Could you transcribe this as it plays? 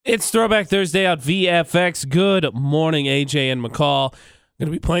It's Throwback Thursday on VFX. Good morning, AJ and McCall. Going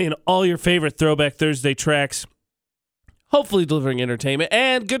to be playing all your favorite Throwback Thursday tracks, hopefully delivering entertainment.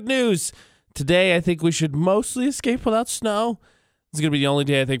 And good news, today I think we should mostly escape without snow. It's going to be the only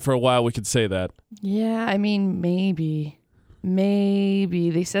day I think for a while we could say that. Yeah, I mean, maybe.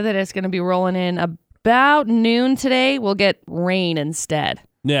 They said that it's going to be rolling in about noon today. We'll get rain instead.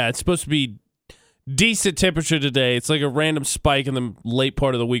 Yeah, it's supposed to be decent temperature today. It's like a random spike in the late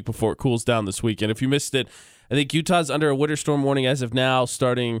part of the week before it cools down this weekend. If you missed it, I think Utah's under a winter storm warning as of now,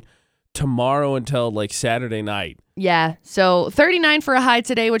 starting tomorrow until like Saturday night. Yeah, so 39 for a high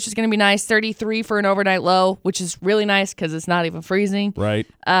today, which is going to be nice. 33 for an overnight low, which is really nice because it's not even freezing. Right.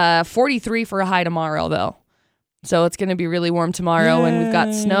 43 for a high tomorrow, though. So it's going to be really warm tomorrow, and we've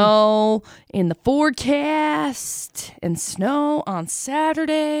got snow in the forecast and snow on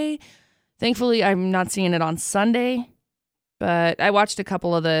Saturday. Thankfully, I'm not seeing it on Sunday, but I watched a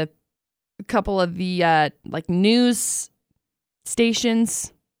couple of the like news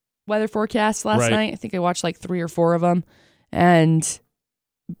stations weather forecasts last night. I think I watched like 3 or 4 of them, and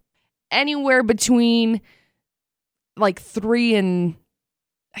anywhere between like 3 and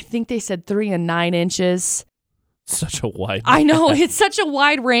 9 inches. Such a wide I know, it's such a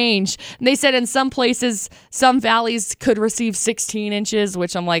wide range. And they said in some places, some valleys could receive 16 inches,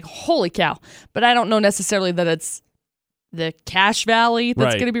 which I'm like, holy cow. But I don't know necessarily that it's the Cache Valley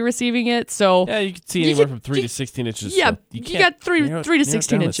that's going to be receiving it. So yeah, you can see anywhere from 3 to 16 inches. Yeah, so you got 3 to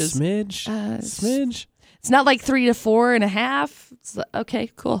 16 inches. Smidge. It's not like 3 to 4.5. It's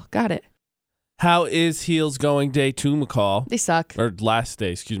okay, cool, got it. How is Heels going day 2, McCall? They suck. Or last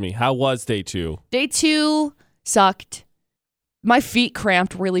day, excuse me. How was day 2? Day 2 sucked. My feet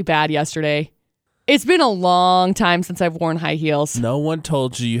cramped really bad yesterday. It's been a long time since I've worn high heels. No one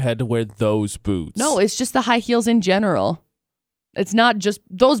told you had to wear those boots. No, it's just the high heels in general. It's not just,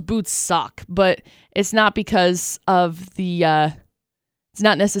 those boots suck, but it's not because of the, it's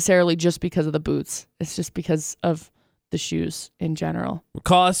not necessarily just because of the boots. It's just because of the shoes in general.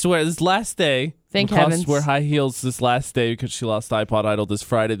 McCall has to wear this last day. Thank McCall heavens. has to wear high heels this last day because she lost iPod Idol this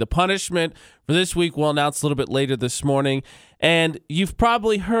Friday. The punishment for this week we'll announce a little bit later this morning. And you've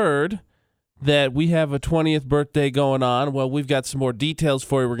probably heard that we have a 20th birthday going on. Well, we've got some more details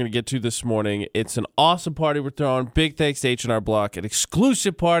for you we're going to get to this morning. It's an awesome party we're throwing. Big thanks to H&R Block. An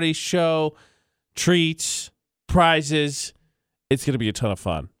exclusive party, show, treats, prizes. It's going to be a ton of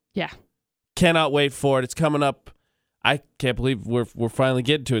fun. Yeah. Cannot wait for it. It's coming up. I can't believe we're finally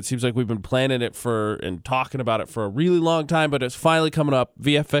getting to it. It seems like we've been planning it and talking about it for a really long time, but it's finally coming up.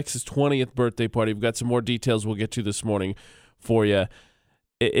 VFX's 20th birthday party. We've got some more details we'll get to this morning for you.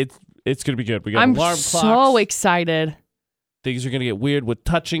 It's going to be good. We got alarm clocks. I'm so excited. Things are going to get weird with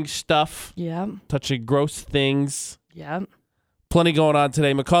touching stuff. Yeah. Touching gross things. Yeah. Plenty going on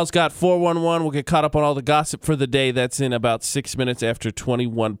today. McCall's got 411. We'll get caught up on all the gossip for the day. That's in about 6 minutes after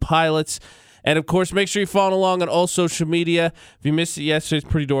 21 Pilots. And, of course, make sure you're following along on all social media. If you missed it yesterday, it's a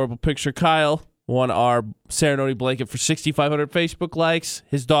pretty adorable picture. Kyle won our Serenity blanket for 6,500 Facebook likes.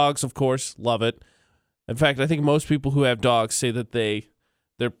 His dogs, of course, love it. In fact, I think most people who have dogs say that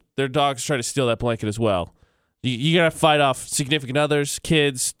their dogs try to steal that blanket as well. You got to fight off significant others,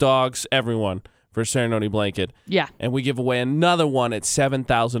 kids, dogs, everyone for a Serenity blanket. Yeah. And we give away another one at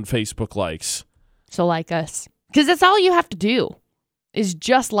 7,000 Facebook likes. So like us. Because that's all you have to do is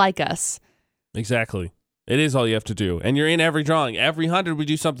just like us. Exactly. It is all you have to do. And you're in every drawing. Every 100, we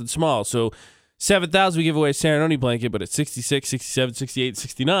do something small. So 7,000, we give away a Serenity blanket, but at 66, 67, 68,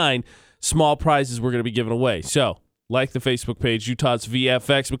 69, small prizes we're going to be giving away. So like the Facebook page, Utah's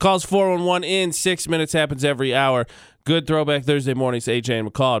VFX. McCall's 411 in 6 minutes, happens every hour. Good Throwback Thursday mornings, AJ and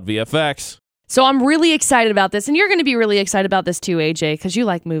McCall at VFX. So I'm really excited about this, and you're going to be really excited about this too, AJ, because you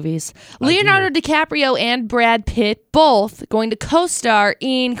like movies. Leonardo DiCaprio and Brad Pitt both going to co-star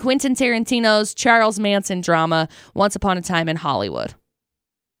in Quentin Tarantino's Charles Manson drama, Once Upon a Time in Hollywood.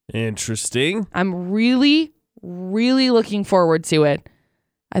 Interesting. I'm really, really looking forward to it.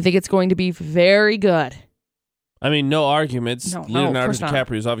 I think it's going to be very good. I mean, no arguments. No, Leonardo of course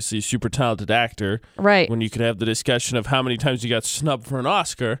DiCaprio is obviously a super talented actor. Right. When you could have the discussion of how many times he got snubbed for an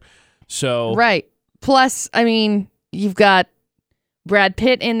Oscar. So right. Plus, I mean, you've got Brad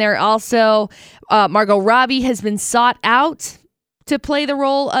Pitt in there also. Margot Robbie has been sought out to play the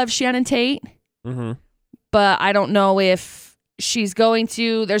role of Shannon Tate. Mm-hmm. But I don't know if she's going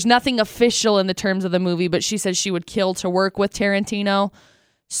to. There's nothing official in the terms of the movie, but she says she would kill to work with Tarantino.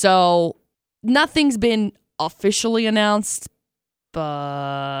 So nothing's been officially announced,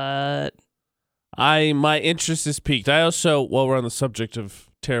 but my interest is piqued. I also, while we're on the subject of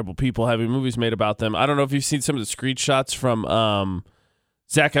terrible people having movies made about them, I don't know if you've seen some of the screenshots from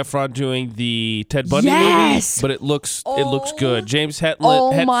Zac Efron doing the Ted Bundy Yes! movie, but it looks good. James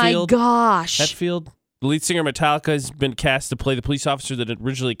Oh Hetfield. my gosh. Hetfield, the lead singer of Metallica, has been cast to play the police officer that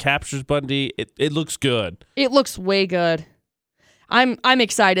originally captures Bundy. It looks good. It looks way good. I'm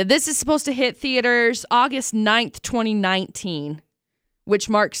excited. This is supposed to hit theaters August 9th, 2019, which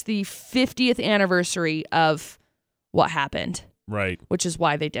marks the 50th anniversary of what happened. Right. Which is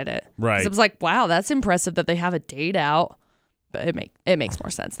why they did it. Right. 'Cause it was like, wow, that's impressive that they have a date out. But it makes more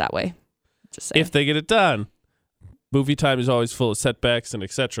sense that way. Just saying. If they get it done. Movie time is always full of setbacks and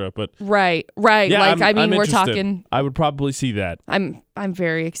etc. But right. Yeah, like I'm we're interested. talking. I would probably see that. I'm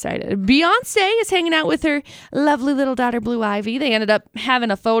very excited. Beyonce is hanging out with her lovely little daughter Blue Ivy. They ended up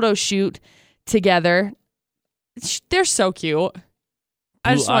having a photo shoot together. They're so cute.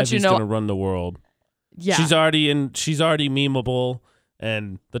 I just want you to know, gonna run the world. Yeah, she's already memeable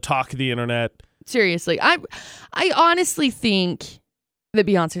and the talk of the internet. Seriously, I honestly think that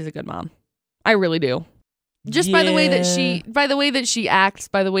Beyonce's a good mom. I really do. Just by the way that she acts,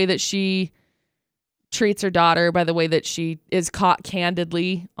 by the way that she treats her daughter, by the way that she is caught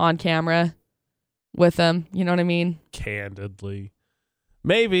candidly on camera with them. You know what I mean? Candidly,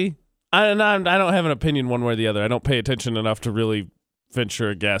 maybe. I don't have an opinion one way or the other. I don't pay attention enough to really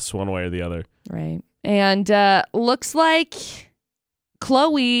venture a guess one way or the other. Right. And looks like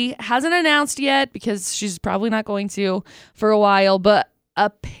Chloe hasn't announced yet because she's probably not going to for a while, but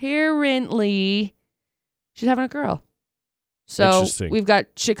apparently she's having a girl. So we've got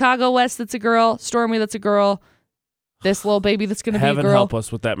Chicago West that's a girl, Stormy that's a girl, this little baby that's going to be a girl. Heaven help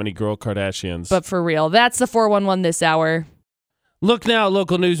us with that many girl Kardashians. But for real, that's the 411 this hour. Look now at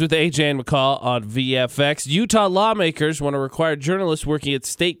local news with AJ McCall on VFX. Utah lawmakers want to require journalists working at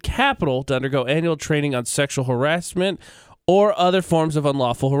state capitol to undergo annual training on sexual harassment or other forms of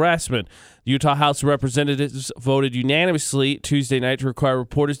unlawful harassment. The Utah House of Representatives voted unanimously Tuesday night to require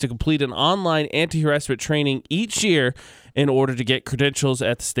reporters to complete an online anti-harassment training each year in order to get credentials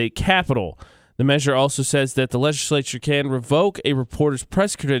at the state capitol. The measure also says that the legislature can revoke a reporter's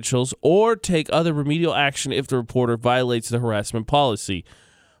press credentials or take other remedial action if the reporter violates the harassment policy.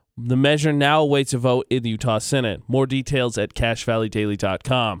 The measure now awaits a vote in the Utah Senate. More details at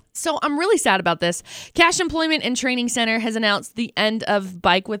CashValleyDaily.com. So I'm really sad about this. Cash Employment and Training Center has announced the end of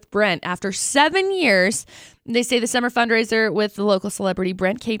Bike with Brent. After 7 years, they say the summer fundraiser with the local celebrity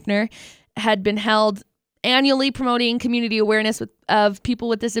Brent Kapner had been held annually, promoting community awareness of people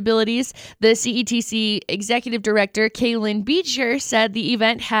with disabilities. The CETC executive director, Kaylin Beecher, said the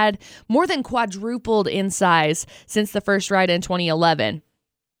event had more than quadrupled in size since the first ride in 2011.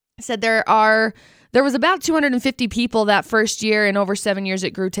 Said there was about 250 people that first year, and over 7 years it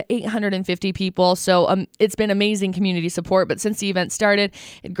grew to 850 people. So it's been amazing community support. But since the event started,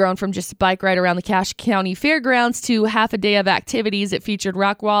 it grown from just a bike ride around the Cache County Fairgrounds to half a day of activities. It featured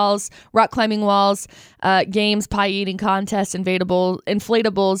rock climbing walls, games, pie eating contests,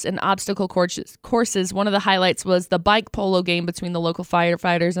 inflatables, and obstacle courses. One of the highlights was the bike polo game between the local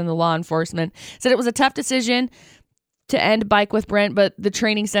firefighters and the law enforcement. Said it was a tough decision to end Bike with Brent, but the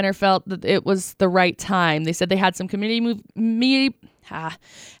training center felt that it was the right time. They said they had some committee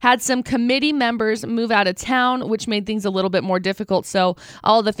members move out of town, which made things a little bit more difficult. So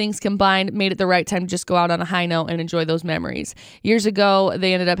all the things combined made it the right time to just go out on a high note and enjoy those memories. Years ago,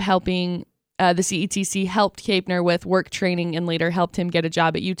 they ended up helping the CETC helped Kapner with work training and later helped him get a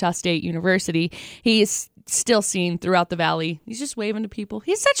job at Utah State University. He is still seen throughout the valley. He's just waving to people.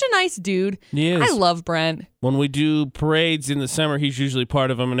 He's such a nice dude. He is. I love Brent. When we do parades in the summer, he's usually part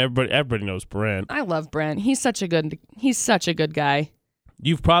of them, and everybody knows Brent. I love Brent. He's such a good guy.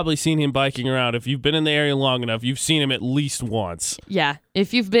 You've probably seen him biking around. If you've been in the area long enough, you've seen him at least once. Yeah.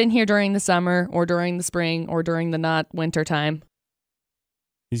 If you've been here during the summer or during the spring or during the not winter time.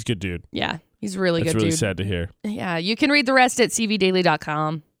 He's a good dude. Yeah. He's a really That's good really dude. sad to hear. Yeah. You can read the rest at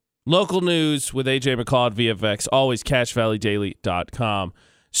cvdaily.com. Local news with AJ McCall at VFX, always CashValleyDaily.com.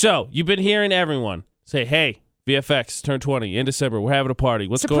 So, you've been hearing everyone say, hey, VFX, turn 20 in December. We're having a party.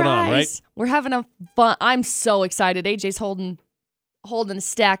 What's Surprise. going on, right? We're having a fun. I'm so excited. AJ's holding a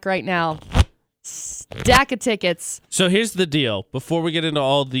stack right now. Stack of tickets. So, here's the deal. Before we get into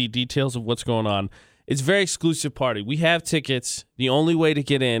all the details of what's going on, it's a very exclusive party. We have tickets. The only way to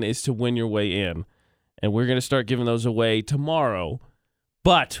get in is to win your way in. And we're going to start giving those away tomorrow.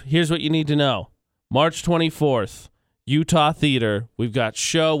 But here's what you need to know. March 24th, Utah Theater. We've got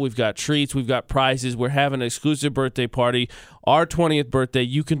show, we've got treats, we've got prizes. We're having an exclusive birthday party. Our 20th birthday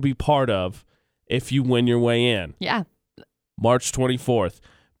you can be part of if you win your way in. Yeah. March 24th.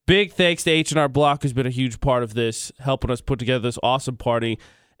 Big thanks to H&R Block, who's been a huge part of this, helping us put together this awesome party.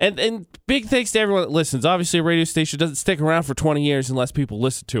 And big thanks to everyone that listens. Obviously, a radio station doesn't stick around for 20 years unless people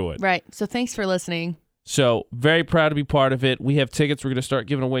listen to it. Right. So thanks for listening. So very proud to be part of it. We have tickets we're going to start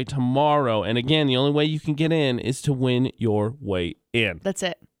giving away tomorrow. And again, the only way you can get in is to win your way in. That's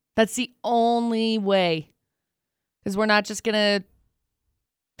it. That's the only way. Because we're not just going to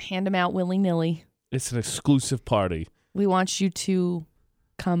hand them out willy-nilly. It's an exclusive party. We want you to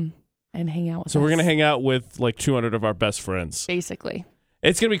come and hang out with us. So we're going to hang out with like 200 of our best friends. Basically.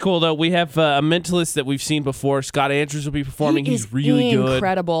 It's going to be cool, though. We have a mentalist that we've seen before. Scott Andrews will be performing. He's really good.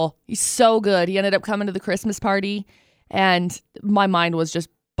 Incredible. He's so good. He ended up coming to the Christmas party, and my mind was just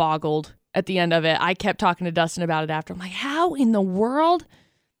boggled at the end of it. I kept talking to Dustin about it after. I'm like, how in the world?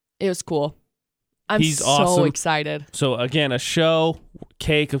 It was cool. He's so awesome. Excited. So, again, a show,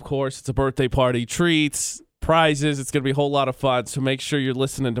 cake, of course. It's a birthday party, treats, prizes. It's going to be a whole lot of fun. So make sure you're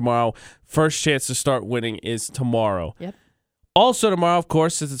listening tomorrow. First chance to start winning is tomorrow. Yep. Also tomorrow, of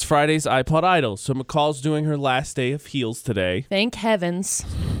course, since it's Friday's iPod Idol. So McCall's doing her last day of heels today. Thank heavens.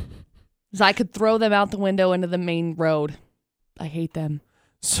 Because I could throw them out the window into the main road. I hate them.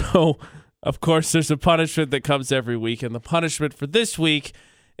 So, of course, there's a punishment that comes every week. And the punishment for this week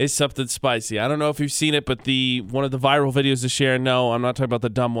is something spicy. I don't know if you've seen it, but one of the viral videos to share, no, I'm not talking about the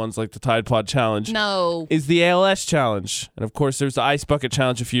dumb ones like the Tide Pod Challenge. No. Is the ALS Challenge. And, of course, there's the Ice Bucket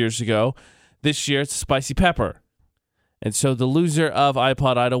Challenge a few years ago. This year, it's spicy pepper. And so the loser of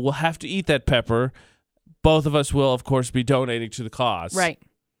iPod Idol will have to eat that pepper. Both of us will, of course, be donating to the cause. Right.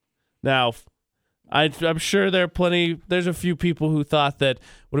 Now, I'm sure there's a few people who thought that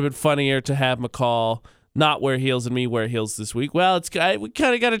would have been funnier to have McCall not wear heels and me wear heels this week. Well, we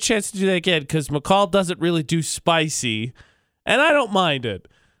kind of got a chance to do that again because McCall doesn't really do spicy, and I don't mind it.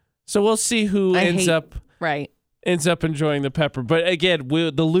 So we'll see who ends up enjoying the pepper. But again,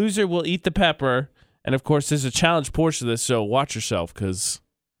 the loser will eat the pepper. And, of course, there's a challenge portion of this, so watch yourself because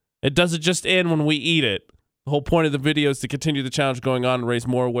it doesn't just end when we eat it. The whole point of the video is to continue the challenge going on and raise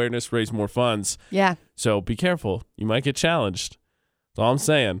more awareness, raise more funds. Yeah. So be careful. You might get challenged. That's all I'm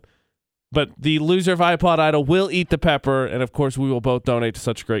saying. But the loser of iPod Idol will eat the pepper, and, of course, we will both donate to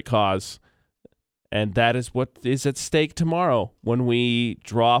such a great cause. And that is what is at stake tomorrow when we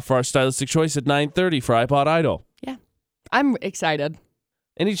draw for our stylistic choice at 9:30 for iPod Idol. Yeah. I'm excited.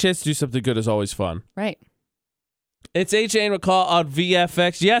 Any chance to do something good is always fun. Right. It's AJ McCall on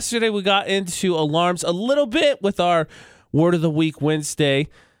VFX. Yesterday, we got into alarms a little bit with our Word of the Week Wednesday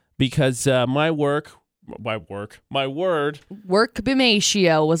because my word. Work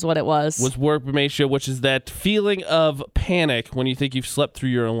bimatio was what it was. Was work bimatio, which is that feeling of panic when you think you've slept through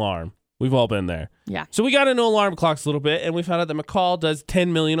your alarm. We've all been there. Yeah. So we got into alarm clocks a little bit, and we found out that McCall does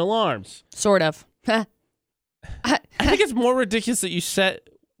 10 million alarms. Sort of. I think it's more ridiculous that you set.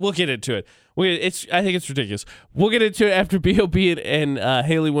 We'll get into it. I think it's ridiculous. We'll get into it after B.O.B. and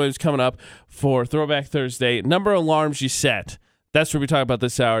Haley Williams coming up for Throwback Thursday. Number of alarms you set. That's what we talk about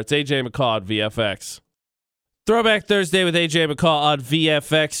this hour. It's AJ McCall at VFX. Throwback Thursday with AJ McCall on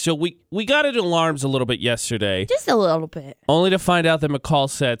VFX. So we got into alarms a little bit yesterday. Just a little bit. Only to find out that McCall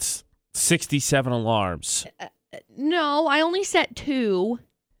sets 67 alarms. No, I only set 2.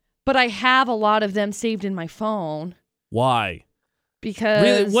 But I have a lot of them saved in my phone. Why? Because...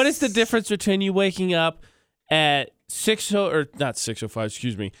 Really, what is the difference between you waking up at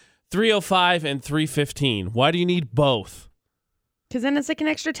 3:05 and 3:15? Why do you need both? Because then it's like an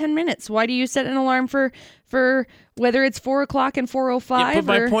extra 10 minutes. Why do you set an alarm for whether it's 4 o'clock and 4:05? Yeah,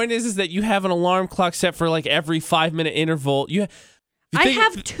 but my point is that you have an alarm clock set for like every 5-minute interval. I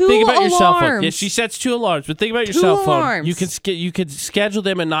have 2 alarms. Think about your cell phone. Yeah, she sets 2 alarms, but think about your cell phone. You could schedule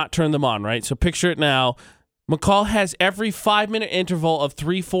them and not turn them on, right? So picture it now. McCall has every 5-minute interval of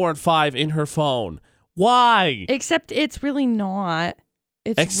 3, 4, and 5 in her phone. Why? Except it's really not.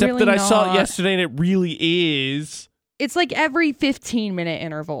 Except that I saw it yesterday and it really is. It's like every 15-minute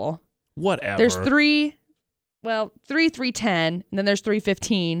interval. Whatever. There's 3, 3:10, and then there's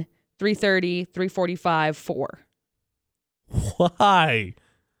 3:15, 3:30, 3:45, 4. Why?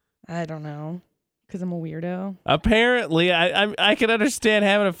 I don't know. Because I'm a weirdo. Apparently, I can understand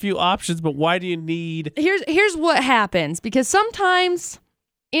having a few options, but why do you need... Here's what happens. Because sometimes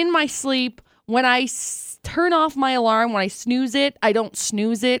in my sleep, when I turn off my alarm, when I snooze it, I don't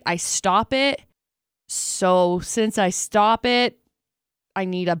snooze it. I stop it. So since I stop it, I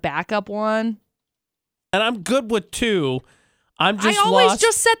need a backup one. And I'm good with 2. I always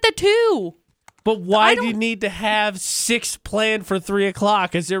just set the 2. But why do you need to have 6 planned for 3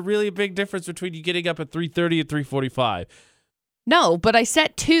 o'clock? Is there really a big difference between you getting up at 3:30 and 3:45? No, but I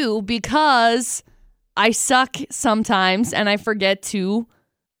set 2 because I suck sometimes and I forget to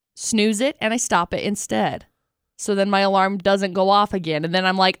snooze it and I stop it instead. so then my alarm doesn't go off again. And then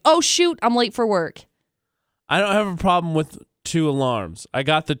I'm like, oh, shoot, I'm late for work. I don't have a problem with 2 alarms. I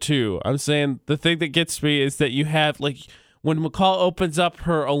got the 2. I'm saying the thing that gets me is that you have, like, when McCall opens up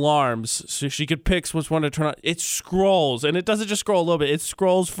her alarms so she could pick which one to turn on, it scrolls. And it doesn't just scroll a little bit. It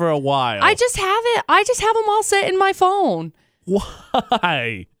scrolls for a while. I just have them all set in my phone.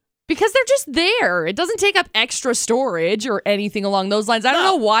 Why? Because they're just there. It doesn't take up extra storage or anything along those lines. I don't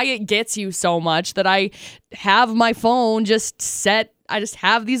know why it gets you so much that I have my phone just set. I just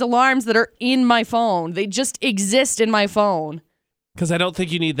have these alarms that are in my phone. They just exist in my phone. Because I don't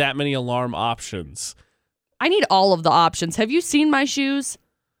think you need that many alarm options. I need all of the options. Have you seen my shoes?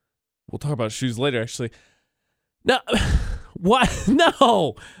 We'll talk about shoes later, actually. No. What?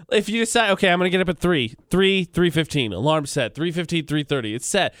 No. If you decide, okay, I'm going to get up at 3:15, alarm set, 3:15, 3:30, it's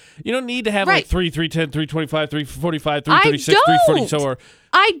set. You don't need to have like 3, 3:10, 3:25, 3:45, 3:36, 3:40, so or.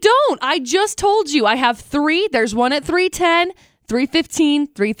 I don't. I just told you I have 3. There's one at 3:10, 3:15,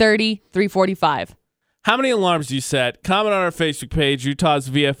 3:30, 3:45. How many alarms do you set? Comment on our Facebook page, Utah's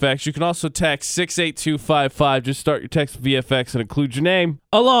VFX. You can also text 68255. Just start your text VFX and include your name.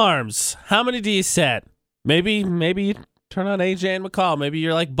 Alarms. How many do you set? Maybe you turn on AJ and McCall. Maybe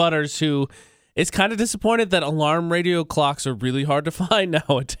you're like Butterz, who is kind of disappointed that alarm radio clocks are really hard to find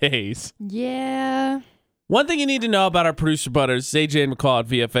nowadays. Yeah. One thing you need to know about our producer Butterz, AJ and McCall at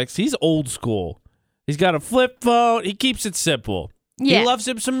VFX, he's old school. He's got a flip phone. He keeps it simple. Yeah. He loves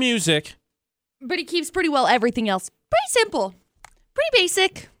him some music. But he keeps pretty well everything else. Pretty simple. Pretty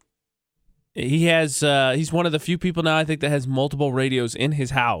basic. He has, he's one of the few people now, I think, that has multiple radios in his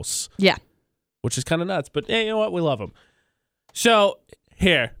house. Yeah. Which is kind of nuts. But hey, you know what? We love him. So,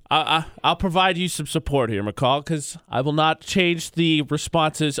 here, I'll provide you some support here, McCall, because I will not change the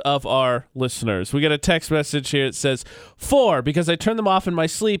responses of our listeners. We got a text message here that says, 4, because I turn them off in my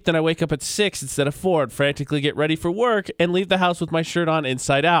sleep, then I wake up at 6 instead of 4 and frantically get ready for work and leave the house with my shirt on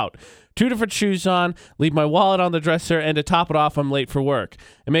inside out. 2 different shoes on, leave my wallet on the dresser, and to top it off, I'm late for work.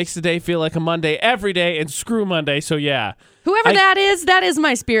 It makes the day feel like a Monday every day, and screw Monday, so yeah. Whoever that is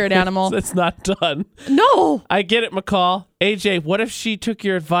my spirit animal. That's not done. No. I get it, McCall. AJ, what if she took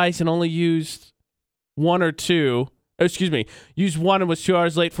your advice and only used 1 or 2? Used 1 and was 2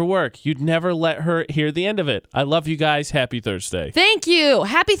 hours late for work. You'd never let her hear the end of it. I love you guys. Happy Thursday. Thank you.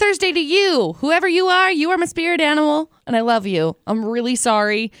 Happy Thursday to you. Whoever you are my spirit animal, and I love you. I'm really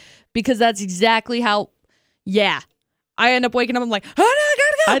sorry. Because that's exactly how, I end up waking up, I'm like, oh no, I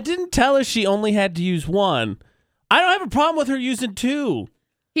gotta go. I didn't tell her she only had to use 1. I don't have a problem with her using 2.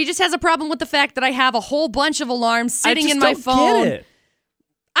 He just has a problem with the fact that I have a whole bunch of alarms sitting in my phone. Get it.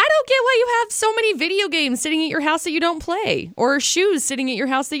 I don't get why you have so many video games sitting at your house that you don't play, or shoes sitting at your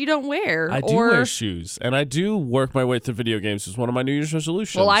house that you don't wear. I do wear shoes, and I do work my way through video games. It's one of my New Year's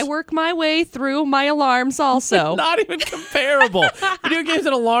resolutions. Well, I work my way through my alarms also. Not even comparable. Video games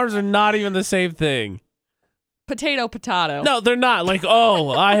and alarms are not even the same thing. Potato. No, they're not. Like,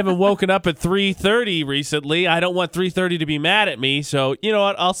 I haven't woken up at 3:30 recently. I don't want 3:30 to be mad at me, so you know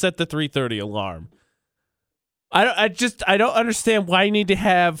what? I'll set the 3:30 alarm. I don't understand why you need to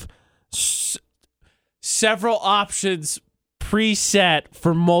have several options preset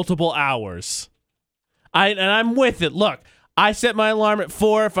for multiple hours. I'm with it. Look, I set my alarm at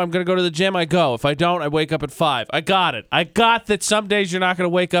 4. If I'm going to go to the gym, I go. If I don't, I wake up at 5. I got it. I got that some days you're not going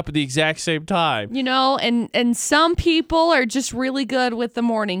to wake up at the exact same time. You know, and some people are just really good with the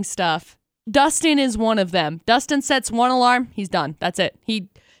morning stuff. Dustin is one of them. Dustin sets 1 alarm, he's done. That's it. He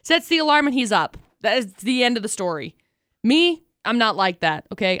sets the alarm and he's up. That is the end of the story. Me, I'm not like that,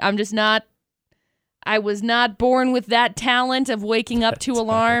 okay? I'm just not. I was not born with that talent of waking up to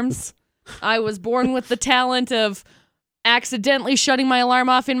alarms. I was born with the talent of accidentally shutting my alarm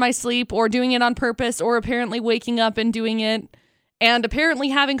off in my sleep or doing it on purpose or apparently waking up and doing it and apparently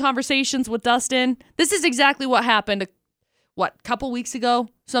having conversations with Dustin. This is exactly what happened, couple weeks ago?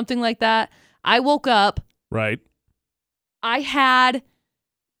 Something like that. I woke up. Right.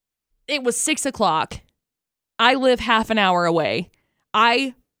 It was 6 o'clock. I live half an hour away.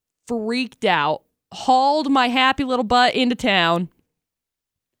 I freaked out, hauled my happy little butt into town,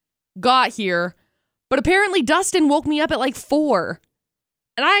 got here, but apparently Dustin woke me up at like 4.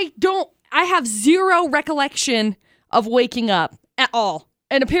 And I have zero recollection of waking up at all.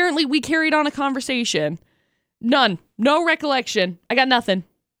 And apparently we carried on a conversation. None. No recollection. I got nothing.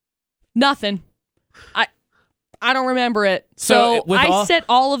 Nothing. I don't remember it. So I set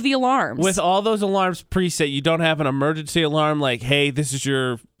all of the alarms. With all those alarms preset, you don't have an emergency alarm like, hey, this is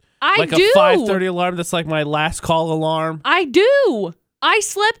your I do. A 5:30 alarm that's like my last call alarm? I do. I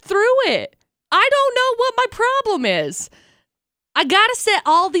slept through it. I don't know what my problem is. I gotta set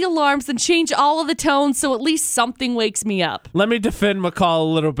all the alarms and change all of the tones so at least something wakes me up. Let me defend McCall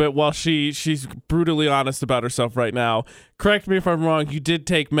a little bit while she's brutally honest about herself right now. Correct me if I'm wrong. You did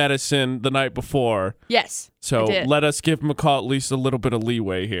take medicine the night before. Yes. So I did. let us give McCall at least a little bit of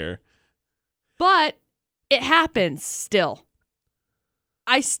leeway here. But it happens still.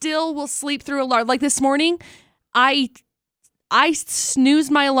 I still will sleep through alarm. Like this morning, I snoozed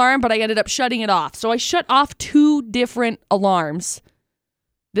my alarm, but I ended up shutting it off. So I shut off 2 different alarms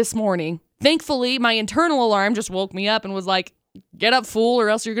this morning. Thankfully, my internal alarm just woke me up and was like, get up, fool, or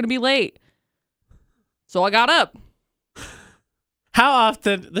else you're going to be late. So I got up. How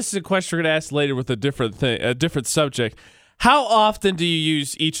often, this is a question we're going to ask later with a different subject. How often do you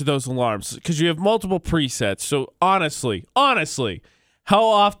use each of those alarms? Because you have multiple presets. So honestly, how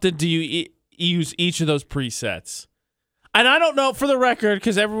often do you use each of those presets? And I don't know, for the record,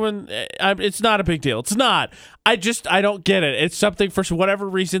 because everyone, it's not a big deal. It's not. I don't get it. It's something for whatever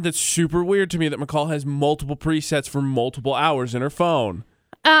reason that's super weird to me that McCall has multiple presets for multiple hours in her phone.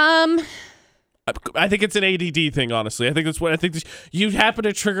 I think it's an ADD thing, honestly. I think you happen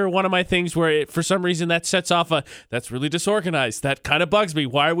to trigger one of my things where for some reason that sets off that's really disorganized. That kind of bugs me.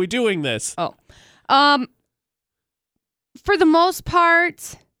 Why are we doing this? Oh. For the most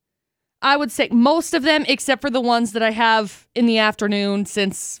part, I would say most of them, except for the ones that I have in the afternoon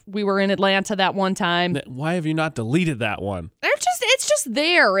since we were in Atlanta that one time. Why have you not deleted that one? It's just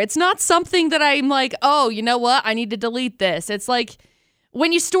there. It's not something that I'm like, oh, you know what? I need to delete this. It's like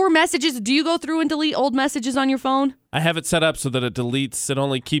when you store messages, do you go through and delete old messages on your phone? I have it set up so that it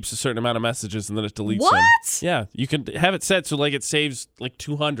only keeps a certain amount of messages and then it deletes what? them. Yeah, you can have it set so like it saves like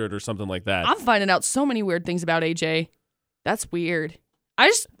 200 or something like that. I'm finding out so many weird things about AJ. That's weird.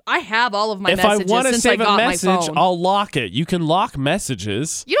 I have all of my if messages I want to since save I got a message, my phone. I'll lock it. You can lock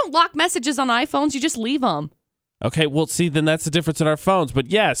messages. You don't lock messages on iPhones. You just leave them. Okay, well, see, then that's the difference in our phones. But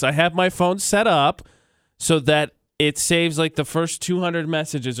yes, I have my phone set up so that it saves like the first 200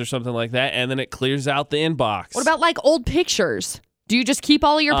 messages or something like that, and then it clears out the inbox. What about like old pictures? Do you just keep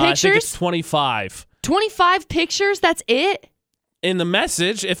all of your pictures? I think it's 25. 25 pictures? That's it? In the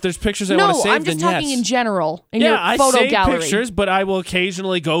message, if there's pictures I want to save, then yes. No, I'm just talking in general, in your photo I save gallery. pictures, but I will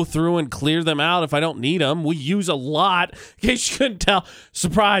occasionally go through and clear them out if I don't need them. We use a lot. In case you couldn't tell,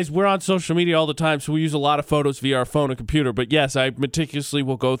 surprise, we're on social media all the time, so we use a lot of photos via our phone and computer. But yes, I meticulously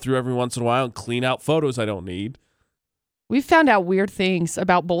will go through every once in a while and clean out photos I don't need. We've found out weird things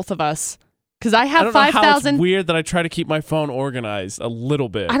about both of us. Because I have 5,000. 5,000. It's weird that I try to keep my phone organized a little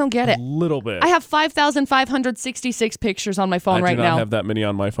bit. I don't get it. A little bit. I have 5,566 pictures on my phone right now. I do not have that many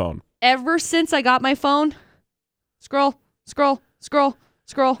on my phone. Ever since I got my phone, scroll.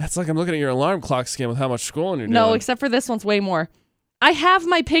 That's like I'm looking at your alarm clock scan with how much scrolling you're doing. No, except for this one's way more. I have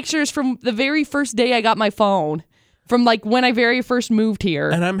my pictures from the very first day I got my phone, from like when I very first moved here.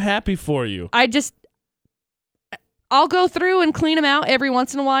 And I'm happy for you. I'll go through and clean them out every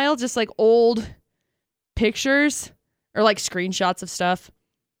once in a while, just like old pictures or like screenshots of stuff.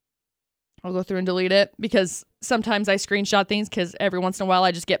 I'll go through and delete it because sometimes I screenshot things because every once in a while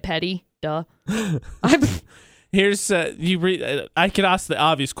I just get petty. Duh. Here's I could ask the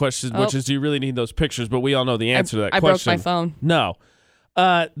obvious question, which is, do you really need those pictures? But we all know the answer to that question. I broke my phone. No.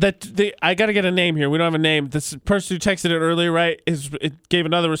 I got to get a name here. We don't have a name. This person who texted it earlier, right, it gave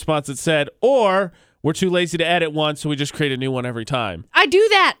another response that said, or we're too lazy to edit one, so we just create a new one every time. I do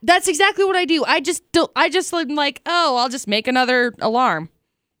that. That's exactly what I do. I just like, oh, I'll just make another alarm.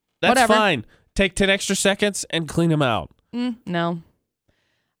 That's Whatever. fine. Take 10 extra seconds and clean them out. No.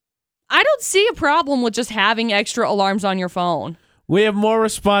 I don't see a problem with just having extra alarms on your phone. We have more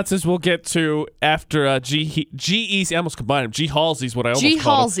responses we'll get to after G-Easy. I almost combined them. G Halsey's what I almost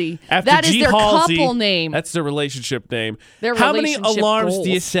called G-Halsey. them. After That is G their Halsey, couple name. That's their relationship name. Their How many relationship alarms goals.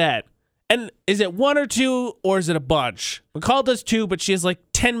 do you set? And is it one or two, or is it a bunch? McCall does 2, but she has like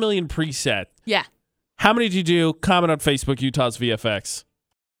 10 million preset. Yeah. How many do you do? Comment on Facebook, Utah's VFX.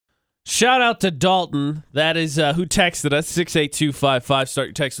 Shout out to Dalton. That is who texted us, 68255. Start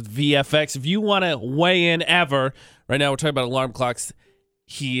your text with VFX. If you want to weigh in ever, right now we're talking about alarm clocks.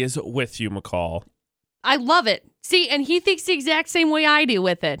 He is with you, McCall. I love it. See, and he thinks the exact same way I do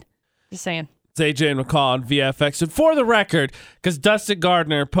with it. Just saying. It's AJ and McCall on VFX. And for the record, because Dustin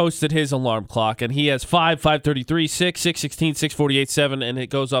Gardner posted his alarm clock, and he has 5, 5:33, 6, 6:16, 6:48, 7, and it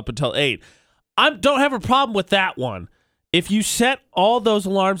goes up until 8. I don't have a problem with that one. If you set all those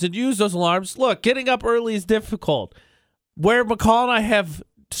alarms and use those alarms, look, getting up early is difficult. Where McCall and I have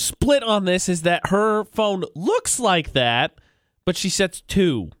split on this is that her phone looks like that, but she sets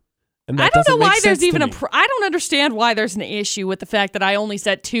 2. And that I don't know doesn't make why there's sense even to me. I don't understand why there's an issue with the fact that I only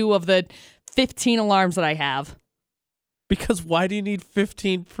set 2 of the 15 alarms that I have. Because why do you need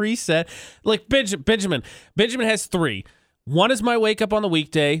 15 preset? Like Benjamin has 3. One is my wake up on the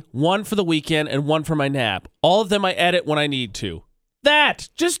weekday, one for the weekend, and one for my nap. All of them I edit when I need to.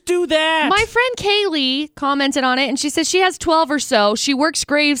 Just do that. My friend Kaylee commented on it, and she says she has 12 or so. She works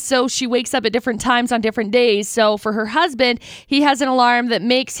graves, so she wakes up at different times on different days. So for her husband, he has an alarm that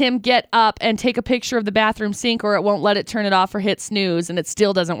makes him get up and take a picture of the bathroom sink, or it won't let it turn it off or hit snooze, and it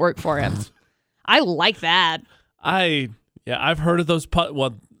still doesn't work for him. I like that. I've heard of those.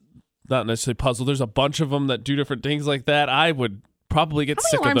 Well, not necessarily puzzle. There's a bunch of them that do different things like that. I would probably get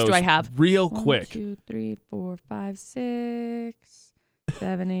sick of those. How many alarms do I have? Real quick. 1, 2, 3, 4, 5, 6,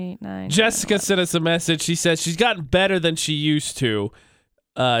 7, 8, 9. Jessica 10, sent us a message. She says she's gotten better than she used to.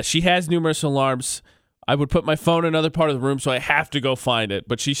 She has numerous alarms. I would put my phone in another part of the room, so I have to go find it.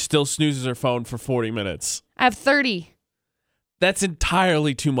 But she still snoozes her phone for 40 minutes. I have 30. That's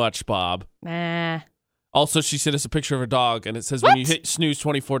entirely too much, Bob. Nah. Also, she sent us a picture of her dog, and it says when you hit snooze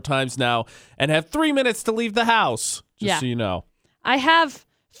 24 times now and have 3 minutes to leave the house. Just so you know. I have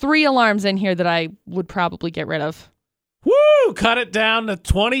 3 alarms in here that I would probably get rid of. Woo! Cut it down to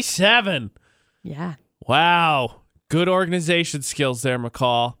 27. Yeah. Wow. Good organization skills there,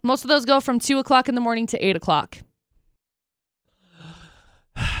 McCall. Most of those go from 2 o'clock in the morning to 8 o'clock.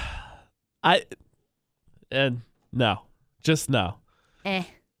 No. Just no. Eh.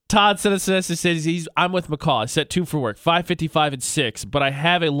 Todd sent us a message, says I'm with McCall. I set 2 for work, 5:55 and 6, but I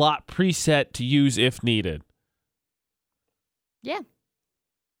have a lot preset to use if needed. Yeah.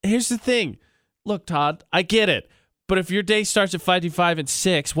 Here's the thing. Look, Todd, I get it. But if your day starts at 5:55 and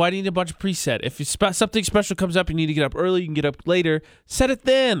 6, why do you need a bunch of preset? If something special comes up, you need to get up early, you can get up later, set it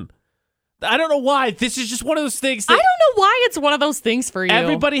then. I don't know why. This is just one of those things that I don't know why it's one of those things for you.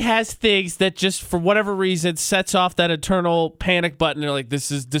 Everybody has things that just, for whatever reason, sets off that eternal panic button. They're like, this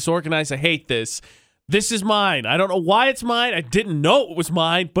is disorganized. I hate this. This is mine. I don't know why it's mine. I didn't know it was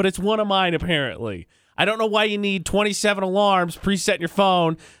mine, but it's one of mine, apparently. I don't know why you need 27 alarms preset in your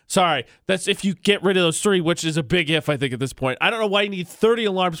phone. Sorry, that's if you get rid of those 3, which is a big if, I think, at this point. I don't know why you need 30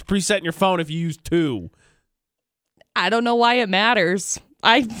 alarms preset in your phone if you use 2. I don't know why it matters.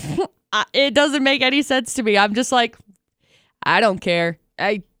 It doesn't make any sense to me. I'm just like, I don't care.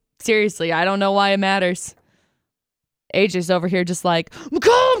 Seriously, I don't know why it matters. AJ's over here just like,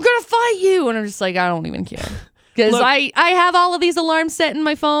 McCall, I'm gonna fight you, and I'm just like, I don't even care, because I have all of these alarms set in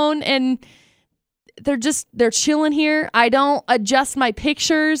my phone, and they're chilling here. I don't adjust my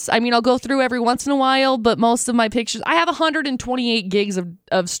pictures. I mean, I'll go through every once in a while, but most of my pictures, I have 128 gigs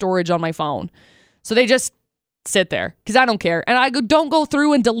of storage on my phone, so they just sit there because I don't care. And I don't go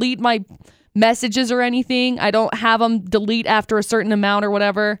through and delete my messages or anything. I don't have them delete after a certain amount or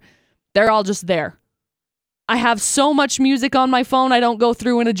whatever. They're all just there. I have so much music on my phone, I don't go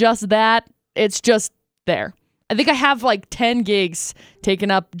through and adjust that. It's just there. I think I have like 10 gigs taken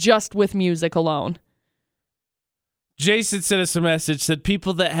up just with music alone. Jason sent us a message, said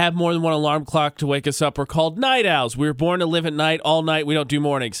people that have more than one alarm clock to wake us up are called night owls. We were born to live at night all night. We don't do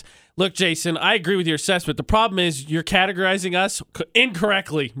mornings. Look, Jason, I agree with your assessment. The problem is you're categorizing us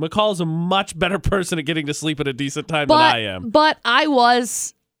incorrectly. McCall is a much better person at getting to sleep at a decent time than I am. But I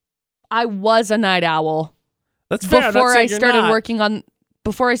was a night owl. That's fair. Before I started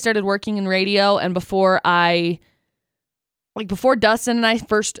working in radio, and before Dustin and I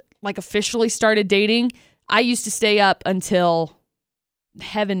first officially started dating, I used to stay up until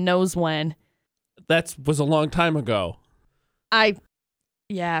heaven knows when. That was a long time ago.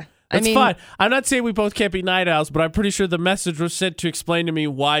 Yeah. That's fine. I'm not saying we both can't be night owls, but I'm pretty sure the message was sent to explain to me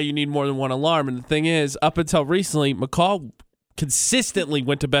why you need more than one alarm. And the thing is, up until recently, McCall consistently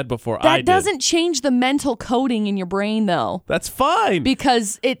went to bed before I did. That doesn't change the mental coding in your brain, though. That's fine.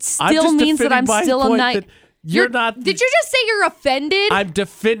 Because it still means that I'm still a night... You're not. Did you just say you're offended? I'm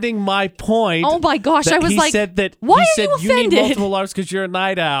defending my point. Oh my gosh, I was like, why are you offended? You need multiple alarms because you're a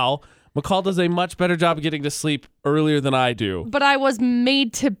night owl. McCall does a much better job of getting to sleep earlier than I do. But I was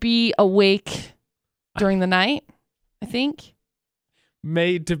made to be awake during the night, I think.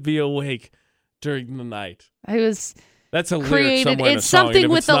 Made to be awake during the night. I was That's a created. lyric somewhere in a song. Something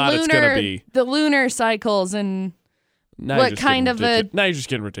with the lunar cycles and now now you're just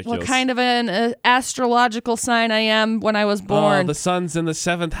getting ridiculous. What kind of an astrological sign I am when I was born. Oh, the sun's in the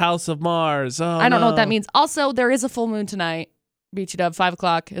 7th house of Mars. Oh, I don't know what that means. Also, there is a full moon tonight. Beachy Dub, 5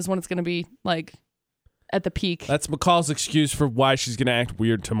 o'clock is when it's going to be at the peak. That's McCall's excuse for why she's going to act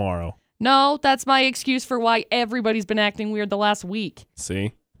weird tomorrow. No, that's my excuse for why everybody's been acting weird the last week.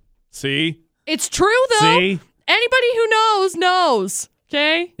 See? It's true, though. See? Anybody who knows.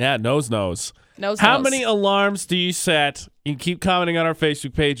 Okay? Yeah, knows. How many alarms do you set? You can keep commenting on our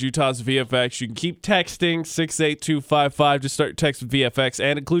Facebook page, Utah's VFX. You can keep texting 68255. Just start your text with VFX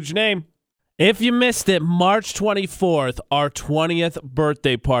and include your name. If you missed it, March 24th, our 20th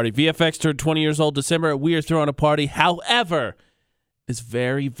birthday party. VFX turned 20 years old December. We are throwing a party. However, it's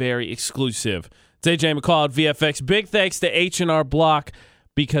very, very exclusive. It's AJ McCall at VFX. Big thanks to H&R Block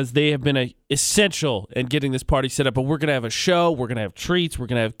because they have been essential in getting this party set up. But we're going to have a show. We're going to have treats. We're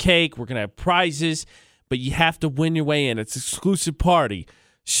going to have cake. We're going to have prizes. But you have to win your way in. It's an exclusive party.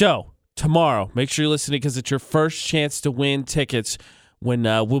 So, tomorrow, make sure you're listening because it's your first chance to win tickets when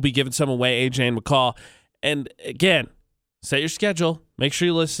we'll be giving some away, AJ and McCall. And again, set your schedule. Make sure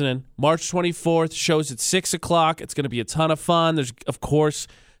you're listening. March 24th, show's at 6 o'clock. It's going to be a ton of fun. There's, of course,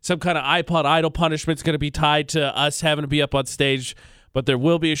 some kind of iPod Idol punishment is going to be tied to us having to be up on stage. But there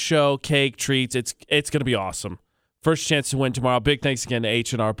will be a show, cake, treats. It's going to be awesome. First chance to win tomorrow. Big thanks again to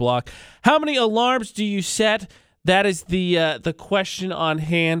H&R Block. How many alarms do you set? That is the question on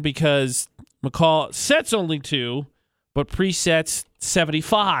hand because McCall sets only 2, but presets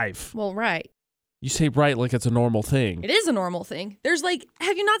 75. Well, right. You say right like it's a normal thing. It is a normal thing. There's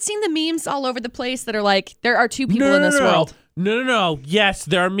have you not seen the memes all over the place that are like, there are 2 people in this world? No. Yes,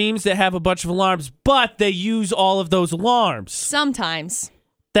 there are memes that have a bunch of alarms, but they use all of those alarms. Sometimes.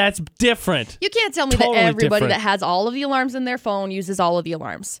 That's different. You can't tell me that everybody that has all of the alarms in their phone uses all of the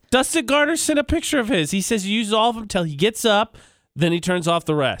alarms. Dustin Garner sent a picture of his. He says he uses all of them until he gets up, then he turns off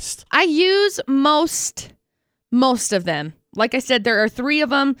the rest. I use most of them. Like I said, there are 3 of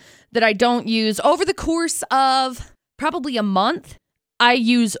them that I don't use. Over the course of probably a month, I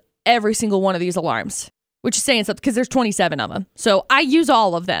use every single one of these alarms, which is saying something because there's 27 of them. So I use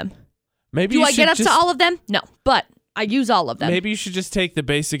all of them. Do I get up to all of them? No, but I use all of them. Maybe you should just take the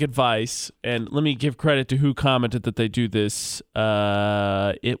basic advice, and let me give credit to who commented that they do this.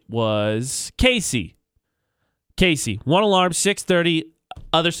 It was Casey. Casey, 1 alarm, 6:30,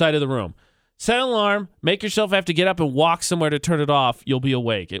 other side of the room. Set an alarm, make yourself have to get up and walk somewhere to turn it off. You'll be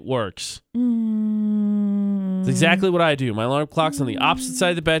awake. It works. It's exactly what I do. My alarm clock's on the opposite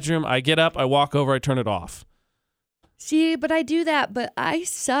side of the bedroom. I get up, I walk over, I turn it off. See, but I do that, but I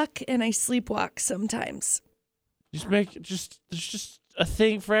suck and I sleepwalk sometimes. There's just a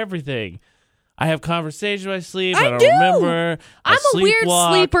thing for everything. I have conversations when I sleep. I don't do. remember. I'm a weird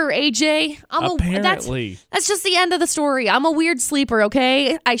sleeper, AJ. Apparently. That's just the end of the story. I'm a weird sleeper,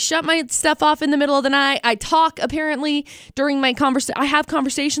 okay? I shut my stuff off in the middle of the night. I talk, apparently, during my conversation. I have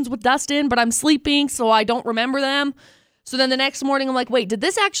conversations with Dustin, but I'm sleeping, so I don't remember them. So then the next morning, I'm like, wait, did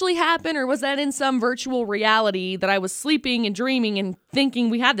this actually happen, or was that in some virtual reality that I was sleeping and dreaming and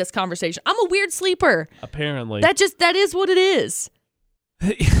thinking we had this conversation? I'm a weird sleeper. Apparently. That is what it is.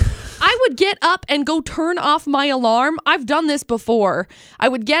 I would get up and go turn off my alarm. I've done this before. I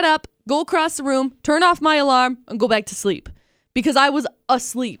would get up, go across the room, turn off my alarm, and go back to sleep because I was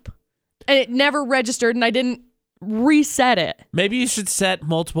asleep. And it never registered, and I didn't reset it. Maybe you should set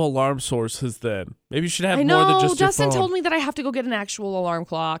multiple alarm sources then. Maybe you should have more than just your phone. Dustin told me that I have to go get an actual alarm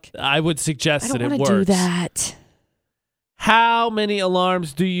clock. I would suggest that it works. I don't want to do that. How many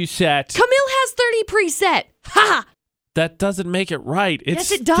alarms do you set? Camille has 30 preset. Ha! That doesn't make it right.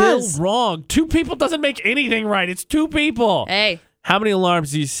 It's yes, it does. Still wrong. 2 people doesn't make anything right. It's 2 people. Hey. How many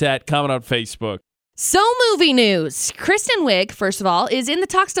alarms do you set? Comment on Facebook. So movie news. Kristen Wiig, first of all, is in the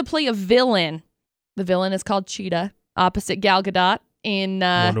talks to play a villain. The villain is called Cheetah, opposite Gal Gadot in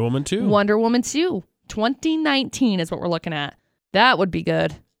Wonder Woman 2. Wonder Woman 2. 2019 is what we're looking at. That would be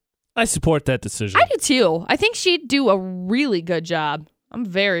good. I support that decision. I do too. I think she'd do a really good job. I'm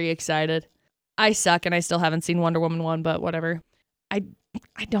very excited. I suck and I still haven't seen Wonder Woman 1, but whatever. I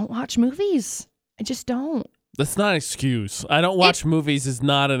don't watch movies. I just don't. That's not an excuse. I don't watch movies is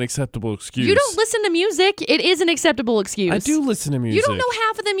not an acceptable excuse. You don't listen to music. It is an acceptable excuse. I do listen to music. You don't know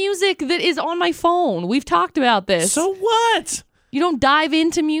half of the music that is on my phone. We've talked about this. So what? You don't dive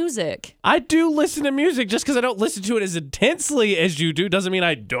into music. I do listen to music. Just because I don't listen to it as intensely as you do doesn't mean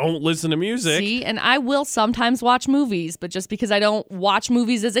I don't listen to music. See, and I will sometimes watch movies, but just because I don't watch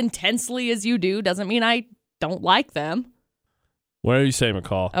movies as intensely as you do doesn't mean I don't like them. What do you say,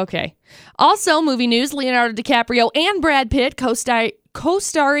 McCall? Okay. Also, movie news, Leonardo DiCaprio and Brad Pitt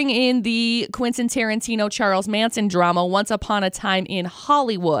co-starring in the Quentin Tarantino Charles Manson drama Once Upon a Time in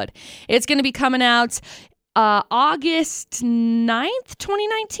Hollywood. It's going to be coming out August 9th,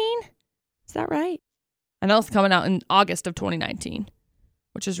 2019? Is that right? I know it's coming out in August of 2019,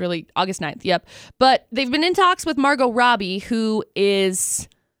 which is really August 9th. Yep. But they've been in talks with Margot Robbie, who is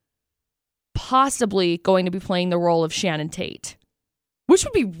possibly going to be playing the role of Shannon Tate, which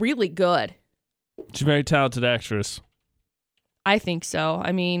would be really good. She's a very talented actress. I think so.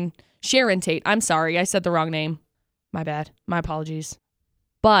 I mean, Sharon Tate. I'm sorry. I said the wrong name. My bad. My apologies.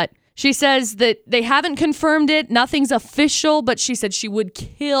 But she says that they haven't confirmed it. Nothing's official, but she said she would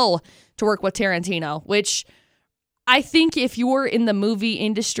kill to work with Tarantino, which I think if you're in the movie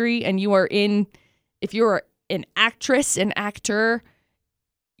industry and if you're an actress, an actor,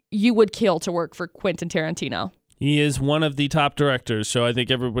 you would kill to work for Quentin Tarantino. He is one of the top directors, so I think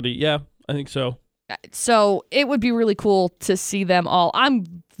everybody, I think so. So it would be really cool to see them all.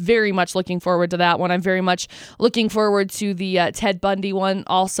 I'm very much looking forward to that one. I'm very much looking forward to the Ted Bundy one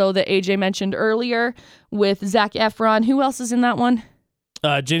also that AJ mentioned earlier with Zac Efron. Who else is in that one?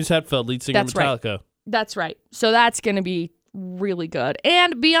 James Hetfield, lead singer of Metallica. That's right. So that's going to be really good.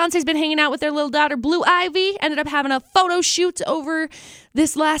 And Beyonce's been hanging out with their little daughter, Blue Ivy. Ended up having a photo shoot over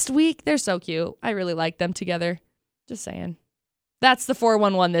this last week. They're so cute. I really like them together. Just saying. That's the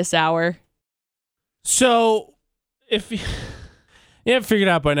 411 this hour. So, if you haven't figured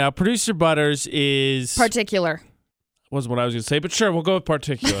out by now, Producer Butterz is... Particular. Wasn't what I was going to say, but sure, we'll go with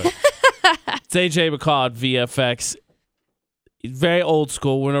particular. It's AJ McCall at VFX. Very old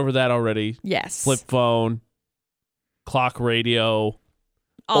school. Went over that already. Yes. Flip phone, clock radio.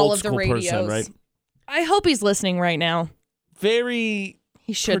 All old of the school radios. Person, right? I hope he's listening right now. Very...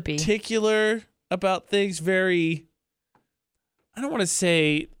 He should particular about things. Very... I don't want to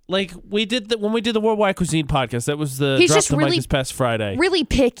say... Like, when we did the Worldwide Cuisine podcast, that was the He's Drop just the really, Mic this past Friday. Really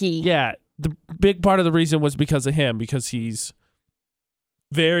picky. Yeah. The big part of the reason was because of him, because he's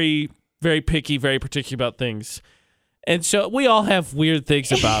very, very picky, very particular about things. And so we all have weird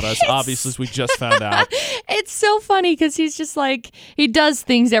things about us, obviously, as we just found out. It's so funny because he's just like, he does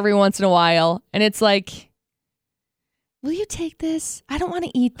things every once in a while. And it's like, will you take this? I don't want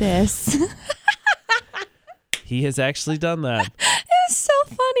to eat this. He has actually done that. It's so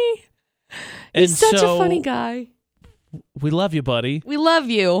funny. He's such a funny guy. We love you, buddy. We love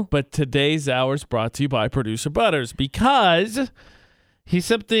you. But today's hour is brought to you by Producer Butterz because he's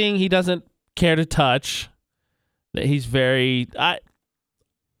something he doesn't care to touch. That he's very...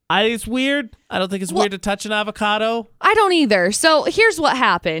 it's weird. I don't think it's weird to touch an avocado. I don't either. So here's what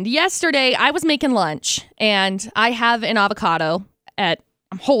happened. Yesterday, I was making lunch, and I have an avocado. I'm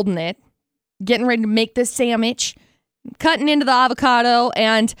holding it, getting ready to make this sandwich, cutting into the avocado,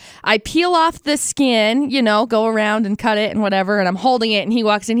 and I peel off the skin, go around and cut it and whatever, and I'm holding it, and he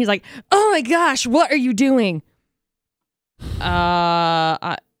walks in. He's like, oh my gosh, what are you doing?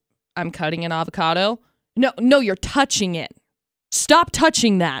 I'm cutting an avocado. No, you're touching it. Stop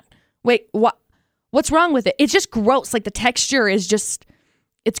touching that. Wait, what? What's wrong with it? It's just gross. Like the texture is just,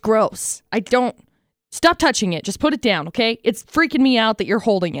 it's gross. Stop touching it. Just put it down, okay? It's freaking me out that you're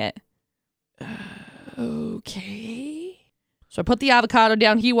holding it. Okay. So I put the avocado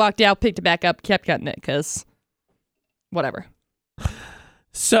down. He walked out, picked it back up, kept cutting it because whatever.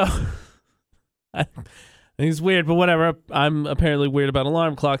 So I think it's weird, but whatever. I'm apparently weird about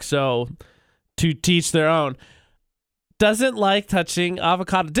alarm clocks, so to teach their own. Doesn't like touching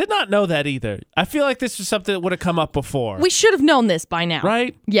avocado. Did not know that either. I feel like this was something that would have come up before. We should have known this by now.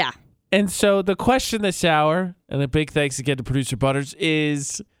 Right? Yeah. And so the question this hour, and a big thanks again to Producer Butterz,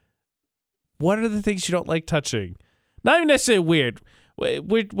 is what are the things you don't like touching? Not even necessarily weird.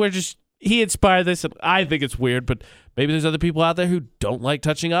 We're just, he inspired this, and I think it's weird, but maybe there's other people out there who don't like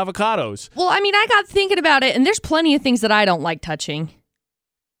touching avocados. Well, I mean, I got thinking about it, and there's plenty of things that I don't like touching.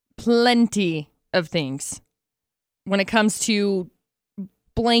 Plenty of things. When it comes to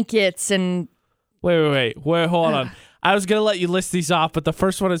blankets and... Wait, hold on. I was going to let you list these off, but the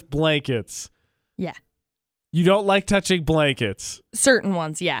first one is blankets. Yeah. You don't like touching blankets? Certain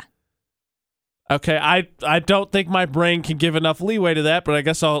ones, yeah. Okay, I don't think my brain can give enough leeway to that, but I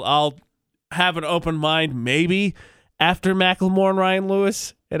guess I'll have an open mind maybe after Macklemore and Ryan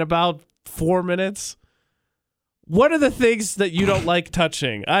Lewis in about 4 minutes. What are the things that you don't like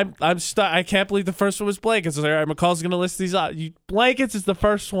touching? I'm stuck. I can't believe the first one was blankets. All right, McCall's going to list these out. Blankets is the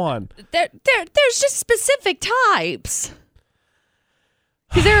first one. There's just specific types.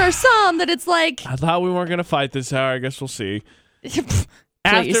 Because there are some that it's like... I thought we weren't going to fight this hour. I guess we'll see.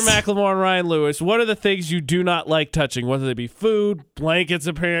 After Macklemore and Ryan Lewis, what are the things you do not like touching? Whether they be food, blankets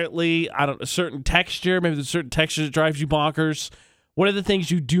apparently, a certain texture. Maybe there's a certain texture that drives you bonkers. What are the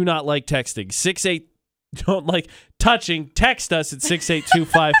things you do not like texting? 68 don't like touching, text us at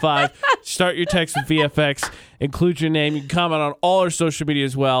 68255. Start your text with VFX. Include your name. You can comment on all our social media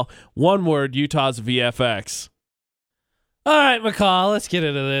as well. One word, Utah's VFX. All right, McCall, let's get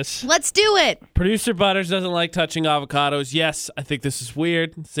into this. Let's do it. Producer Butterz doesn't like touching avocados. Yes, I think this is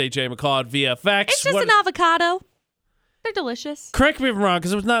weird. It's AJ McCall at VFX. It's just an avocado. They're delicious. Correct me if I'm wrong,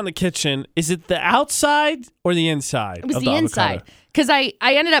 because it was not in the kitchen. Is it the outside or the inside? It was the inside. Because I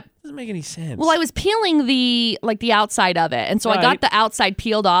ended up... Doesn't make any sense. Well, I was peeling the outside of it. And so I got the outside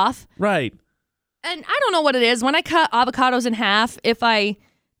peeled off. Right. And I don't know what it is. When I cut avocados in half, if I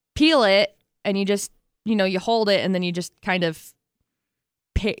peel it and you just, you hold it and then you just kind of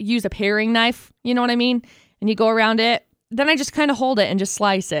use a paring knife, you know what I mean? And you go around it. Then I just kind of hold it and just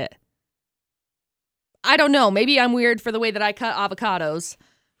slice it. I don't know. Maybe I'm weird for the way that I cut avocados.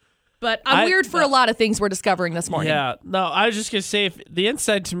 But I'm weird for a lot of things we're discovering this morning. Yeah. No, I was just going to say, if the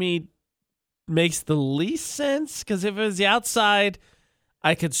inside to me makes the least sense, because if it was the outside,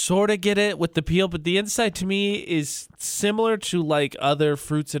 I could sort of get it with the peel, but the inside to me is similar to like other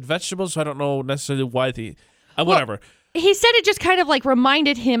fruits and vegetables, so I don't know necessarily why whatever. Well, he said it just kind of like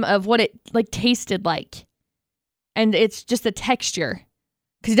reminded him of what it like tasted like. And it's just the texture.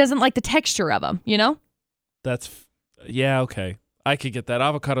 Because he doesn't like the texture of them, Okay. I could get that.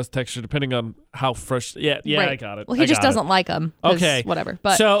 Avocado's texture, depending on how fresh. Yeah, right. I got it. Well, he just doesn't like them. Okay. Whatever.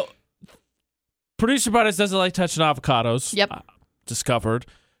 But so, Producer Butterz doesn't like touching avocados. Yep. Discovered.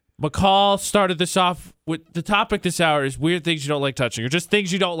 McCall started this off with the topic this hour is weird things you don't like touching, or just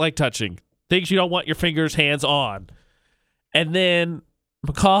things you don't like touching, things you don't want your fingers, hands on. And then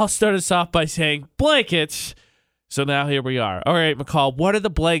McCall started us off by saying blankets. So now here we are. All right, McCall, what are the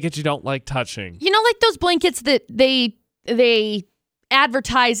blankets you don't like touching? Like those blankets that they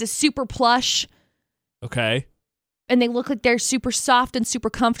advertise as super plush. Okay. And they look like they're super soft and super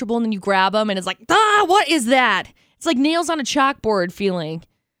comfortable, and then you grab them and it's like, what is that? It's like nails on a chalkboard feeling.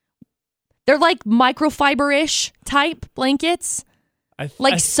 They're like microfiber-ish type blankets.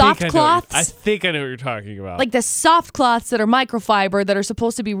 Soft cloths. I think I know what you're talking about. Like the soft cloths that are microfiber that are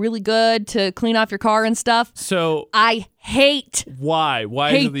supposed to be really good to clean off your car and stuff. So I hate. Why?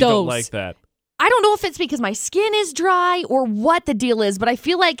 Why is it that you don't like that? I don't know if it's because my skin is dry or what the deal is, but I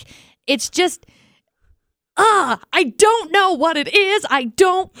feel like it's just. I don't know what it is. I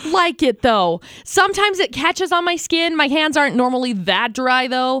don't like it, though. Sometimes it catches on my skin. My hands aren't normally that dry,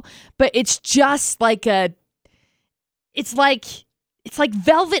 though. But it's just like it's like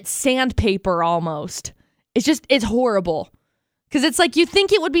velvet sandpaper almost. It's horrible. Because it's like you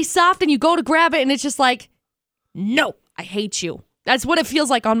think it would be soft and you go to grab it and it's just like, no, I hate you. That's what it feels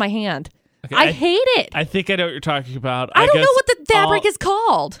like on my hand. Okay, I hate it. I think I know what you're talking about. I don't know what the fabric is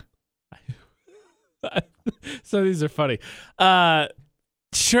called. So these are funny.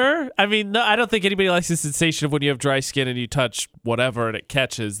 Sure. I mean, no, I don't think anybody likes the sensation of when you have dry skin and you touch whatever and it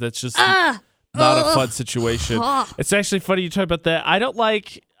catches. That's just not a fun situation. It's actually funny you talk about that. I don't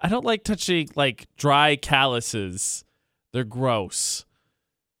like touching like dry calluses. They're gross.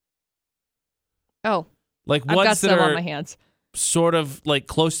 Oh. Like I've ones got that some are on my hands. Sort of like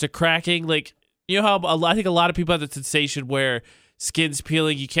close to cracking. Like, you know how I think a lot of people have the sensation where skin's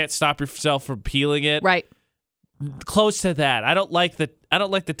peeling, you can't stop yourself from peeling it. Right. Close to that. I don't like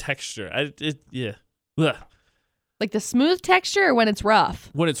the texture. Yeah. Ugh. Like the smooth texture or when it's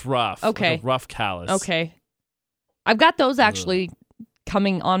rough? When it's rough. Okay. Like a rough callus. Okay. I've got those actually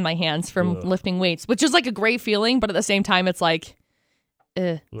coming on my hands from lifting weights, which is like a great feeling, but at the same time it's like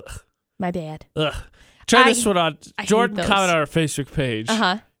my bad. Ugh. Try this one on. Jordan commented on our Facebook page.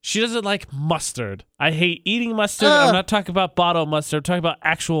 Uh-huh. She doesn't like mustard. I hate eating mustard. I'm not talking about bottled mustard. I'm talking about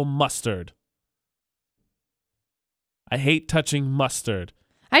actual mustard. I hate touching mustard.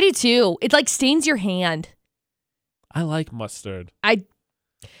 I do too. It like stains your hand. I like mustard. I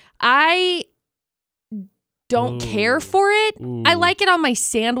don't care for it. Ooh. I like it on my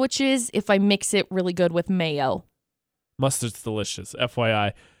sandwiches if I mix it really good with mayo. Mustard's delicious,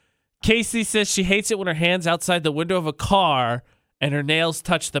 FYI. Casey says she hates it when her hand's outside the window of a car and her nails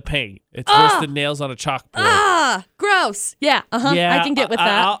touch the paint. It's worse than nails on a chalkboard. Gross. Yeah, yeah, I can get with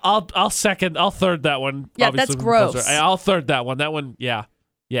that. I'll third that one. Yeah, that's gross. I'll third that one. That one, yeah.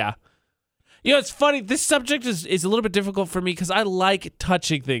 You know, it's funny. This subject is a little bit difficult for me because I like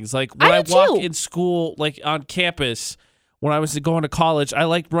touching things. Like when I walk in school, like on campus, when I was going to college, I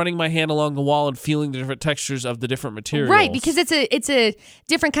liked running my hand along the wall and feeling the different textures of the different materials. Right, because it's a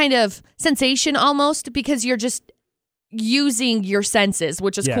different kind of sensation almost because you're just using your senses,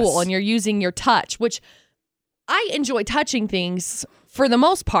 which is cool, and you're using your touch, which I enjoy touching things for the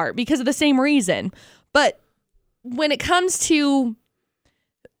most part because of the same reason. But when it comes to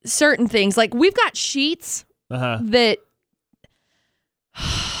certain things, like we've got sheets that,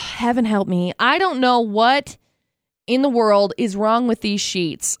 heaven help me, I don't know what in the world is wrong with these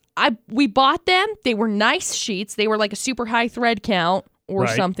sheets. We bought them. They were nice sheets. They were like a super high thread count or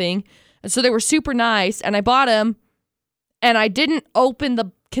something. And so they were super nice. And I bought them and I didn't open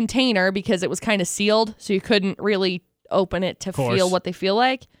the container because it was kind of sealed. So you couldn't really open it to feel what they feel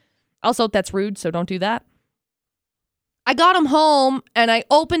like. Also, that's rude, so don't do that. I got them home, and I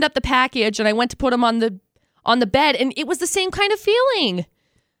opened up the package, and I went to put them on the bed, and it was the same kind of feeling.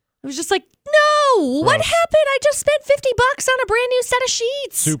 It was just like, no, what happened? I just spent $50 on a brand new set of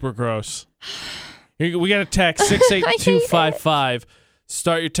sheets. Super gross. We got a text, 68255.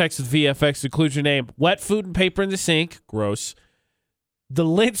 Start your text with VFX. Include your name. Wet food and paper in the sink. Gross. The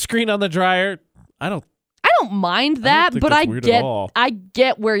lint screen on the dryer. I don't mind that, but I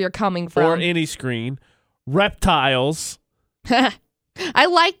get where you're coming from. Or any screen. Reptiles. I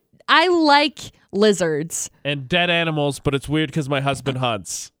like lizards. And dead animals, but it's weird because my husband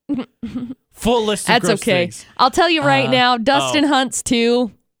hunts. Full list of gross things. I'll tell you right now, Dustin hunts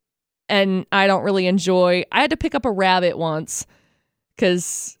too, and I don't really enjoy. I had to pick up a rabbit once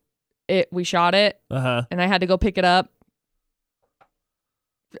because we shot it, and I had to go pick it up.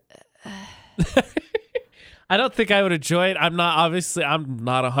 I don't think I would enjoy it. I'm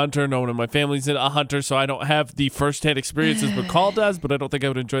not a hunter. No one in my family's a hunter, so I don't have the firsthand experiences McCall does, but I don't think I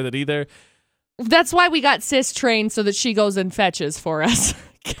would enjoy that either. That's why we got Sis trained so that she goes and fetches for us.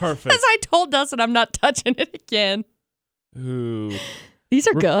 Perfect. Because I told Dustin I'm not touching it again. Ooh. These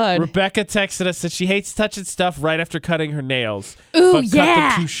are good. Rebecca texted us that she hates touching stuff right after cutting her nails. Ooh, but cut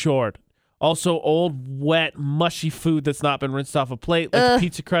them too short. Also, old, wet, mushy food that's not been rinsed off a plate, like the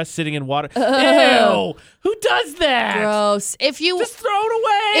pizza crust sitting in water. Ew! Who does that? Gross. Just throw it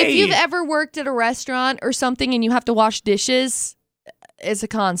away. If you've ever worked at a restaurant or something and you have to wash dishes, it's a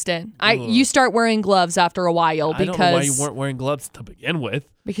constant. You start wearing gloves after a while because... I don't know why you weren't wearing gloves to begin with.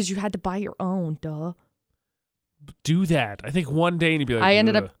 Because you had to buy your own, duh. Do that. I think one day and you'd be like, I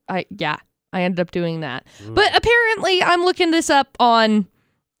ended up doing that. Ugh. But apparently, I'm looking this up on...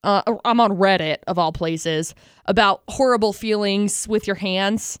 I'm on Reddit, of all places, about horrible feelings with your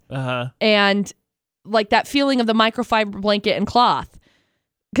hands. And like that feeling of the microfiber blanket and cloth.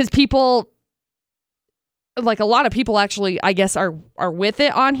 Because people, like a lot of people actually, I guess, are with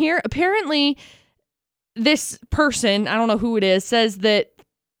it on here. Apparently, this person, I don't know who it is, says that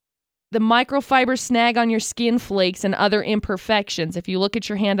the microfiber snag on your skin flakes and other imperfections. If you look at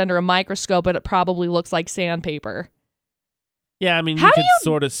your hand under a microscope, it probably looks like sandpaper. Yeah, I mean, you can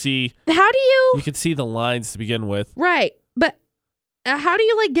sort of see... How do you... You can see the lines to begin with. Right, but how do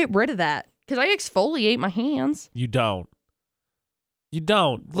you, like, get rid of that? Because I exfoliate my hands. You don't.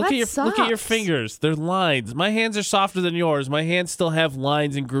 Look at your fingers. They're lines. My hands are softer than yours. My hands still have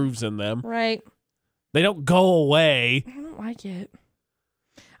lines and grooves in them. Right. They don't go away. I don't like it.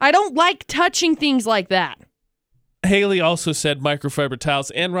 I don't like touching things like that. Haley also said microfiber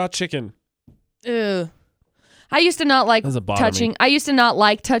towels and raw chicken. Ew. I used to not like touching. I used to not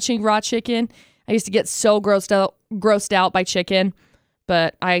like touching raw chicken. I used to get so grossed out by chicken,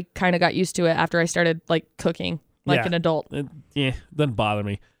 but I kind of got used to it after I started like cooking like an adult. Doesn't bother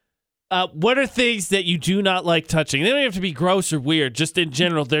me. What are things that you do not like touching? They don't have to be gross or weird. Just in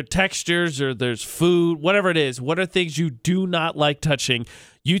general, they're textures or there's food, whatever it is. What are things you do not like touching?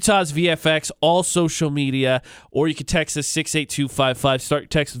 Utah's VFX, all social media, or you can text us 68255. Start your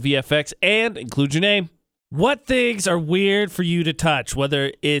text with VFX and include your name. What things are weird for you to touch,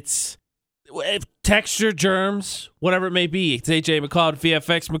 whether it's texture, germs, whatever it may be? It's AJ McCall at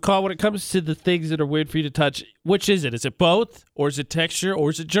VFX. McCall, when it comes to the things that are weird for you to touch, which is it? Is it both, or is it texture,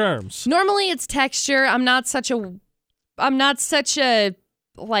 or is it germs? Normally it's texture. I'm not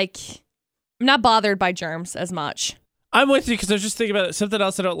bothered by germs as much. I'm with you because I was just thinking about it. Something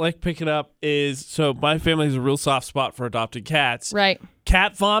else I don't like picking up is, so my family has a real soft spot for adopted cats. Right.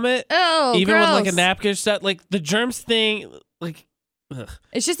 Cat vomit. Oh, even gross. with like a napkin stuff, like the germs thing, like, ugh.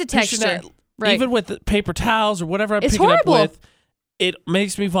 It's just a texture. Right. Even with paper towels or whatever I'm picking horrible. up with, it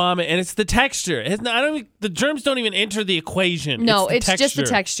makes me vomit, and it's the texture. The germs don't even enter the equation. No, it's just the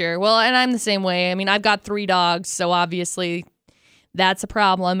texture. Well, and I'm the same way. I mean, I've got 3 dogs, so obviously that's a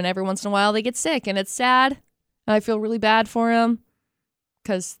problem, and every once in a while they get sick, and it's sad. I feel really bad for them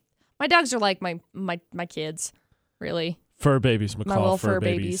because my dogs are like my kids, really. Fur babies, McCall. My little fur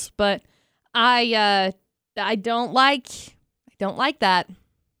babies. But I don't like that.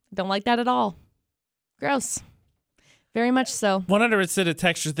 I don't like that at all. Gross. Very much so. 100% a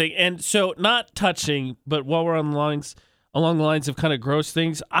texture thing. And so not touching, but while we're on along the lines of kind of gross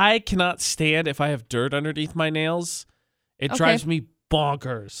things, I cannot stand if I have dirt underneath my nails. It drives me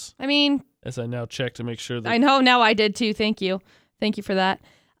bonkers. I mean, as I now check to make sure that I know now I did too. Thank you for that.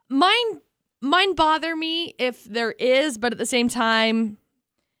 Mine bother me if there is, but at the same time,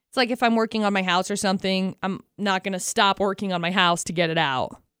 it's like if I'm working on my house or something, I'm not gonna stop working on my house to get it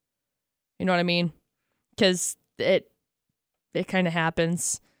out. You know what I mean? Because it kind of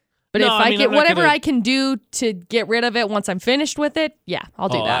happens. But No, if I mean, I'm not whatever gonna- I can do to get rid of it once I'm finished with it, yeah, I'll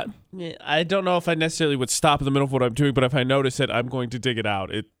do that. I don't know if I necessarily would stop in the middle of what I'm doing, but if I notice it, I'm going to dig it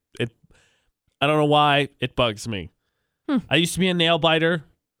out. I don't know why it bugs me. I used to be a nail biter,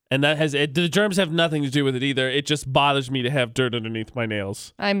 and the germs have nothing to do with it either. It just bothers me to have dirt underneath my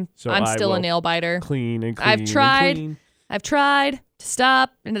nails. I'm I still a will nail biter. Clean and clean. I've tried. And clean. I've tried to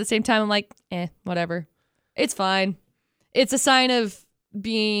stop, and at the same time, I'm like, whatever. It's fine. It's a sign of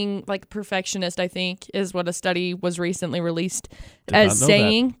being like a perfectionist, I think, is what a study was recently released as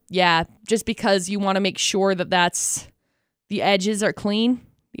saying. Yeah, just because you want to make sure that the edges are clean.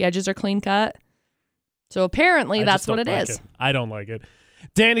 The edges are clean cut. So apparently that's what it is. I don't like it.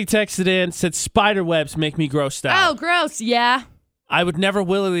 Danny texted in, said spider webs make me grossed out. Oh, gross. Yeah. I would never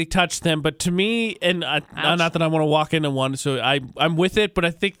willingly touch them, but to me, and not that I want to walk into one, so I'm with it, but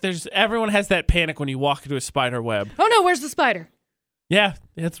I think everyone has that panic when you walk into a spider web. Oh no, where's the spider? Yeah,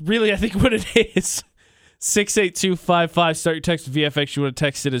 that's really, I think, what it is. 68255, start your text with VFX. You want to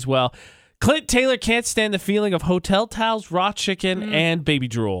text it as well. Clint Taylor can't stand the feeling of hotel towels, raw chicken, and baby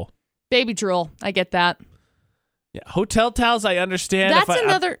drool. Baby drool. I get that. Yeah, hotel towels, I understand. That's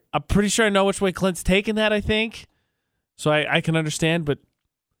another... I'm pretty sure I know which way Clint's taking that, I think. So I can understand, but...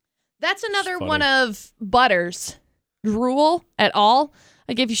 That's another one of Butterz drool at all.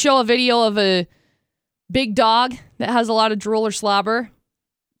 Like if you show a video of a big dog that has a lot of drool or slobber,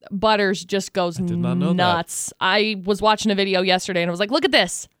 Butterz just goes nuts. I was watching a video yesterday and I was like, look at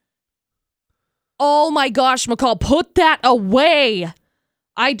this. Oh my gosh, McCall, put that away.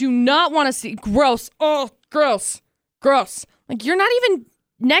 I do not want to see. Gross. Oh, gross. Gross. Like you're not even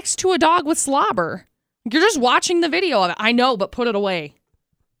next to a dog with slobber. You're just watching the video of it. I know, but put it away.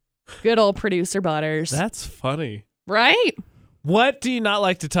 Good old Producer Butterz. That's funny. Right? What do you not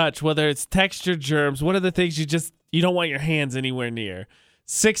like to touch? Whether it's texture, germs, what are the things you don't want your hands anywhere near?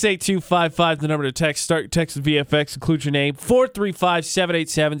 68255, the number to text. Start your text with VFX. Include your name.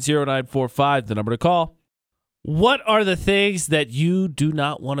 435-787-0945, the number to call. What are the things that you do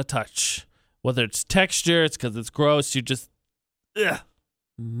not want to touch? Whether it's texture, it's because it's gross, you just,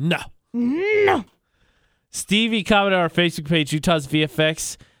 no. Stevie commented on our Facebook page, Utah's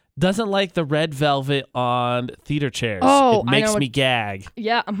VFX, doesn't like the red velvet on theater chairs. Oh, it makes me gag.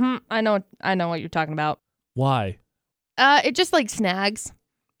 Yeah, I know what you're talking about. Why? It just like snags.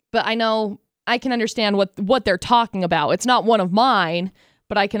 But I can understand what they're talking about. It's not one of mine,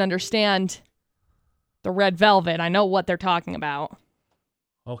 but I can understand the red velvet. I know what they're talking about.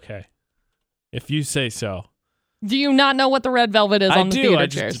 Okay. If you say so. Do you not know what the red velvet is on the theater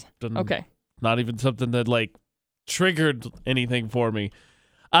chairs? Okay. Not even something that like triggered anything for me.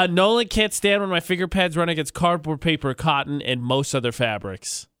 Nolan can't stand when my finger pads run against cardboard paper, cotton, and most other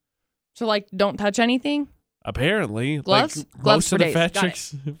fabrics. So like don't touch anything? Apparently. Gloves? Like, Gloves most for of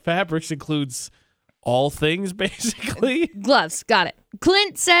the fabrics includes all things, basically. Gloves. Got it.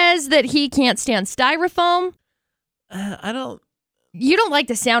 Clint says that he can't stand styrofoam. You don't like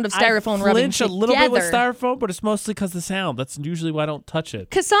the sound of styrofoam rubbing together. I flinch a little bit with styrofoam, but it's mostly because of the sound. That's usually why I don't touch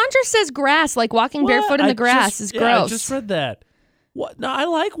it. Cassandra says grass, like walking barefoot in the grass is gross. Yeah, I just read that. What? No, I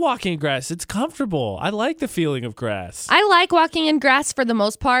like walking in grass. It's comfortable. I like the feeling of grass. I like walking in grass for the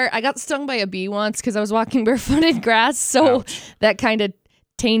most part. I got stung by a bee once because I was walking barefoot in grass, so Ouch. that kind of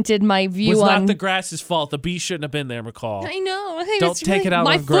tainted my view on... It was on... not the grass's fault. The bee shouldn't have been there, McCall. I know. Don't take it out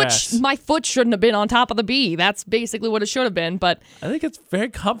on grass. My foot shouldn't have been on top of the bee. That's basically what it should have been, but... I think it's very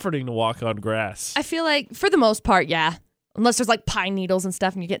comforting to walk on grass. I feel like, for the most part, yeah. Unless there's like pine needles and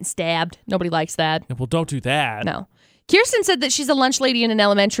stuff and you're getting stabbed. Nobody likes that. Well, don't do that. No. Kirsten said that she's a lunch lady in an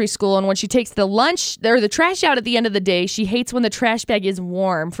elementary school, and when she takes the trash out at the end of the day, she hates when the trash bag is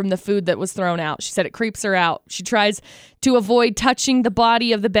warm from the food that was thrown out. She said it creeps her out. She tries to avoid touching the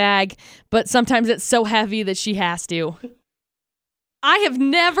body of the bag, but sometimes it's so heavy that she has to. I have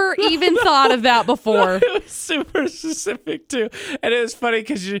never even thought of that before. It was super specific, too. And it was funny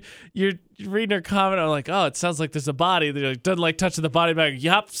because you're reading her comment. I'm like, oh, it sounds like there's a body. They're like, doesn't like touching the body bag.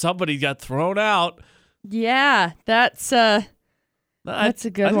 Yup, somebody got thrown out. Yeah, that's a good one. I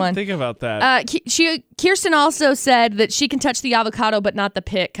didn't think about that. Kirsten also said that she can touch the avocado, but not the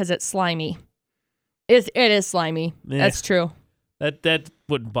pit because it's slimy. It is slimy. Yeah. That's true. That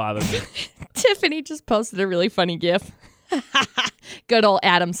wouldn't bother me. Tiffany just posted a really funny GIF. Good old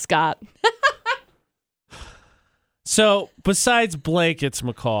Adam Scott. So, besides blankets,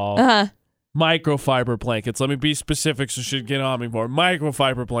 McCall, microfiber blankets. Let me be specific so she'd get on me more.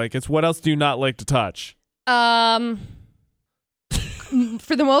 Microfiber blankets. What else do you not like to touch? For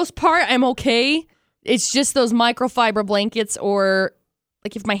the most part, I'm okay. It's just those microfiber blankets, or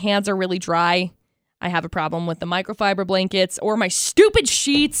like if my hands are really dry, I have a problem with the microfiber blankets or my stupid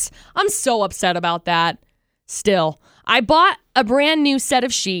sheets. I'm so upset about that. Still, I bought a brand new set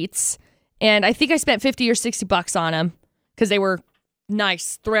of sheets, and I think I spent $50 or $60 on them because they were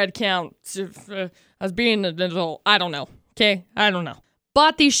nice thread count. I was being a little, I don't know. Okay, I don't know.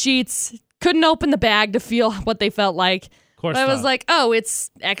 Bought these sheets, couldn't open the bag to feel what they felt like. Of course I was like, oh,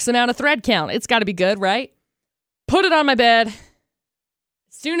 it's X amount of thread count. It's got to be good, right? Put it on my bed. As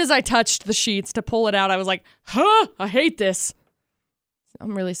soon as I touched the sheets to pull it out, I was like, I hate this.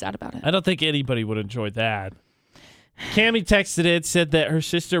 I'm really sad about it. I don't think anybody would enjoy that. Cammie texted in, said that her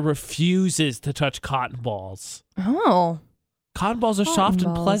sister refuses to touch cotton balls. Oh. Cotton balls are soft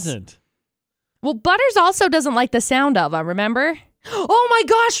and pleasant. Well, Butterz also doesn't like the sound of them, remember? Oh my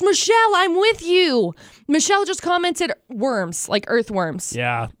gosh, Michelle, I'm with you. Michelle just commented worms, like earthworms.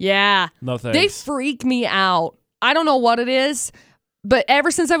 Yeah. Yeah. No thanks. They freak me out. I don't know what it is, but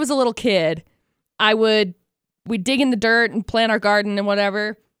ever since I was a little kid, we'd dig in the dirt and plant our garden and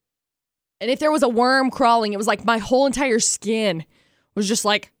whatever. And if there was a worm crawling, it was like my whole entire skin was just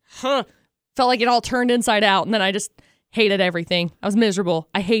like, felt like it all turned inside out. And then I just hated everything. I was miserable.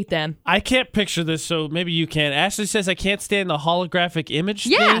 I hate them. I can't picture this, so maybe you can. Ashley says I can't stand the holographic image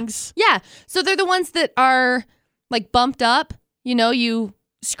things. Yeah. So they're the ones that are like bumped up. You know, you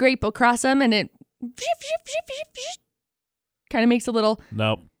scrape across them and it kind of makes a little...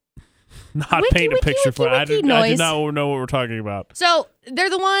 Nope. Not paint a picture for it. I do not know what we're talking about. So they're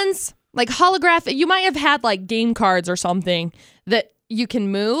the ones like holographic. You might have had like game cards or something that you can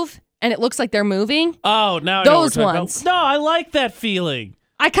move and it looks like they're moving. Oh, now those I know what we're ones. No, I like that feeling.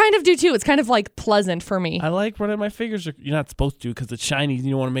 I kind of do too. It's kind of like pleasant for me. I like running my fingers. You're not supposed to because it's shiny. You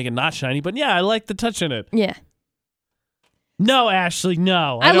don't want to make it not shiny. But yeah, I like the touching it. Yeah. No, Ashley,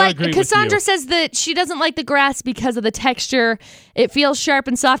 no. I don't agree Cassandra with you. says that she doesn't like the grass because of the texture. It feels sharp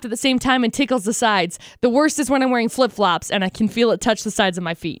and soft at the same time and tickles the sides. The worst is when I'm wearing flip-flops and I can feel it touch the sides of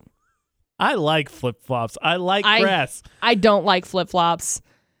my feet. I like flip-flops. I like grass. I don't like flip-flops.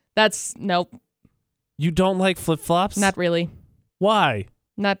 Nope. You don't like flip-flops? Not really. Why?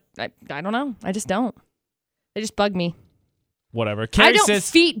 I don't know. I just don't. They just bug me. Whatever. Carrie says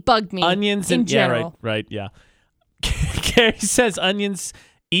feet bug me. Onions in general. Yeah, right, yeah. Carrie says onions,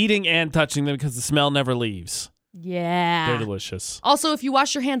 eating and touching them because the smell never leaves. Yeah. They're delicious. Also, if you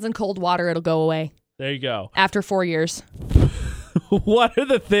wash your hands in cold water, it'll go away. There you go. After 4 years. What are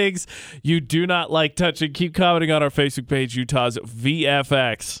the things you do not like touching? Keep commenting on our Facebook page, Utah's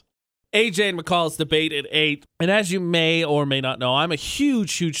VFX. AJ and McCall's debate at 8. And as you may or may not know, I'm a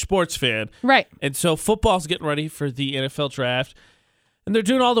huge sports fan. Right. And so football's getting ready for the NFL draft. And they're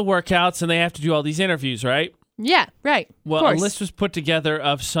doing all the workouts and they have to do all these interviews, right? Yeah, right. Well, a list was put together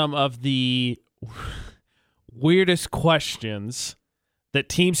of some of the weirdest questions that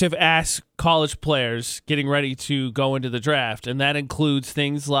teams have asked college players getting ready to go into the draft. And that includes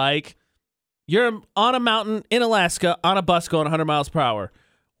things like, you're on a mountain in Alaska on a bus going 100 miles per hour.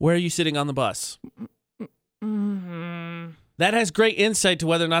 Where are you sitting on the bus? Mm-hmm. That has great insight to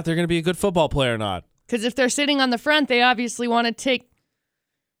whether or not they're going to be a good football player or not. Because if they're sitting on the front, they obviously want to take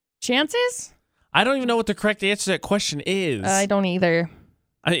chances? I don't even know what the correct answer to that question is. I don't either.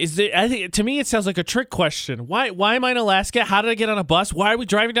 I think to me it sounds like a trick question. Why am I in Alaska? How did I get on a bus? Why are we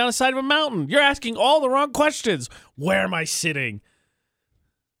driving down the side of a mountain? You're asking all the wrong questions. Where am I sitting?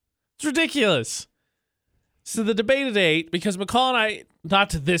 It's ridiculous. So the debate at 8, because McCall and I, not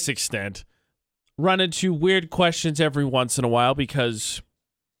to this extent, run into weird questions every once in a while because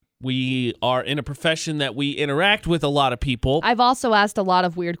we are in a profession that we interact with a lot of people. I've also asked a lot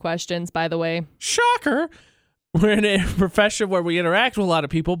of weird questions, by the way. Shocker. We're in a profession where we interact with a lot of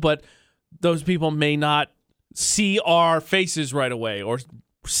people, but those people may not see our faces right away or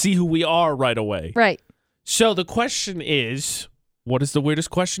see who we are right away. Right. So the question is, what is the weirdest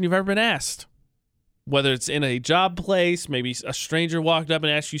question you've ever been asked? Whether it's in a job place, maybe a stranger walked up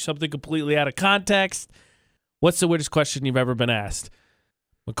and asked you something completely out of context. What's the weirdest question you've ever been asked?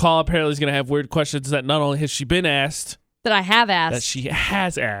 McCall apparently is going to have weird questions that not only has she been asked, that I have asked. that she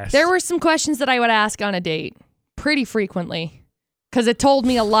has asked. There were some questions that I would ask on a date pretty frequently because it told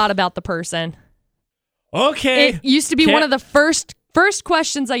me a lot about the person. Okay. It used to be one of the first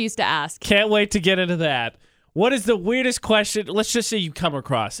questions I used to ask. Can't wait to get into that. What is the weirdest question? Let's just say you come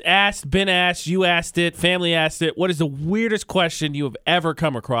across. Asked, been asked, you asked it, family asked it. What is the weirdest question you have ever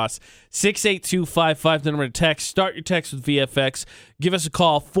come across? 68255, the number to text. Start your text with VFX. Give us a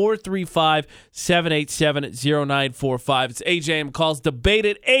call, 435-787-0945. It's AJ and McCall's Debate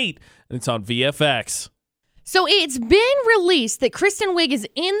at 8, and it's on VFX. So it's been released that Kristen Wiig is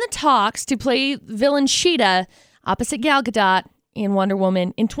in the talks to play villain Cheetah opposite Gal Gadot in Wonder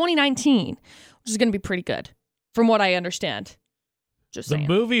Woman in 2019. which is going to be pretty good, from what I understand. Just The saying.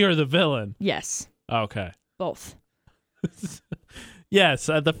 movie or the villain? Yes, Okay. both. Yes,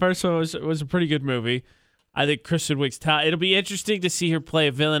 the first one was a pretty good movie. I think Kristen Wiig's talent. It'll be interesting to see her play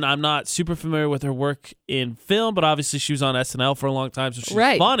a villain. I'm not super familiar with her work in film, but obviously she was on SNL for a long time, so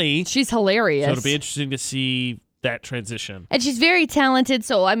she's funny. She's hilarious. So it'll be interesting to see that transition. And she's very talented,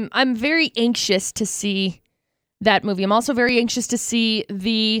 so I'm very anxious to see that movie. I'm also very anxious to see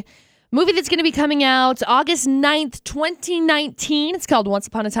the movie that's going to be coming out August 9th, 2019. It's called Once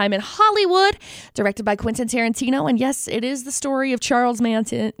Upon a Time in Hollywood, directed by Quentin Tarantino. And yes, it is the story of Charles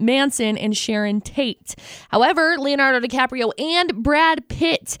Manson and Sharon Tate. However, Leonardo DiCaprio and Brad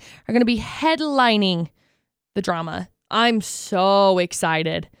Pitt are going to be headlining the drama. I'm so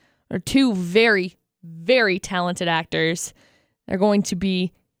excited. They're two very, very talented actors. They're going to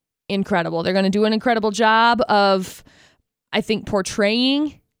be incredible. They're going to do an incredible job of, I think,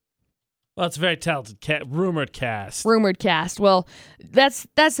 portraying. Well, it's a very talented rumored cast. Rumored cast. Well, that's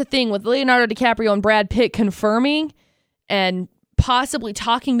the thing with Leonardo DiCaprio and Brad Pitt confirming and possibly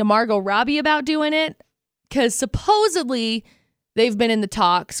talking to Margot Robbie about doing it, because supposedly they've been in the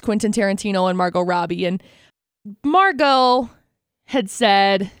talks, Quentin Tarantino and Margot Robbie, and Margot had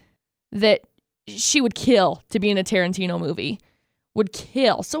said that she would kill to be in a Tarantino movie. Would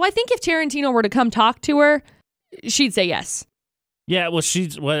kill. So I think if Tarantino were to come talk to her, she'd say yes. Yeah, well,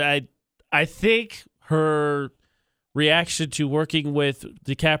 I think her reaction to working with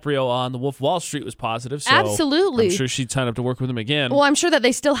DiCaprio on The Wolf of Wall Street was positive. So absolutely. I'm sure she'd sign up to work with him again. Well, I'm sure that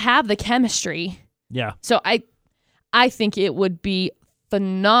they still have the chemistry. Yeah. So I think it would be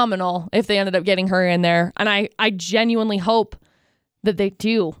phenomenal if they ended up getting her in there. And I genuinely hope that they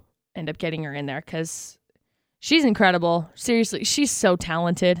do end up getting her in there, because she's incredible. Seriously, she's so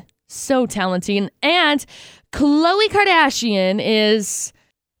talented. So talented. And Khloe Kardashian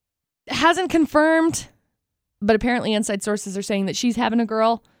hasn't confirmed, but apparently inside sources are saying that she's having a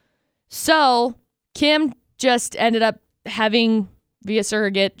girl. So Kim just ended up having, via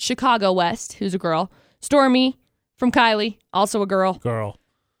surrogate, Chicago West, who's a girl. Stormy from Kylie, also a girl.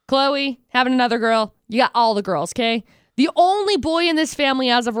 Khloe having another girl. You got all the girls, okay? The only boy in this family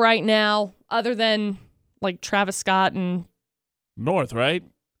as of right now, other than like Travis Scott and North, right?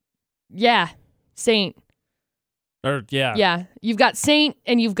 Yeah, Saint. Yeah. You've got Saint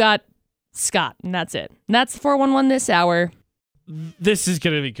and you've got Scott, and that's it. And that's 411 this hour. This is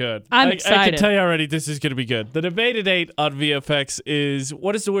going to be good. I'm excited. I can tell you already, this is going to be good. The debate at 8 on VFX is,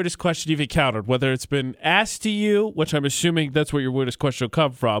 what is the weirdest question you've encountered? Whether it's been asked to you, which I'm assuming that's where your weirdest question will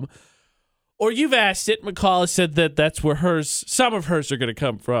come from, or you've asked it. McCall has said that that's where some of hers are going to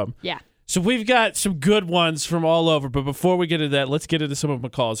come from. Yeah. So we've got some good ones from all over. But before we get into that, let's get into some of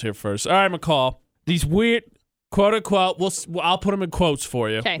McCall's here first. All right, McCall. These weird, quote unquote, I'll put them in quotes for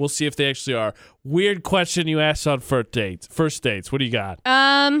you. Okay. We'll see if they actually are. Weird question you asked on first dates. What do you got?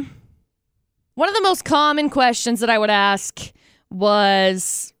 One of the most common questions that I would ask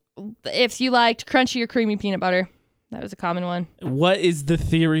was if you liked crunchy or creamy peanut butter. That was a common one. What is the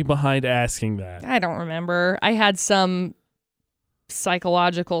theory behind asking that? I don't remember. I had some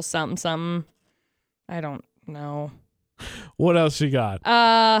psychological something. I don't know. What else you got?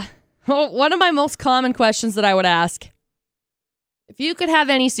 One of my most common questions that I would ask, if you could have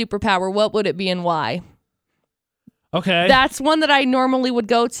any superpower, what would it be and why? Okay. That's one that I normally would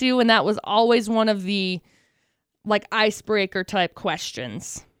go to, and that was always one of the like icebreaker type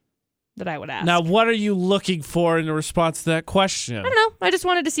questions that I would ask. Now, what are you looking for in response to that question? I don't know. I just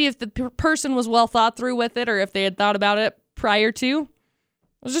wanted to see if the person was well thought through with it, or if they had thought about it prior to. I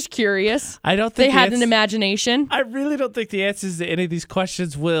was just curious. I don't think they had an imagination. I really don't think the answers to any of these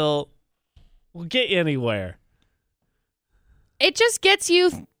questions will get you anywhere. It just gets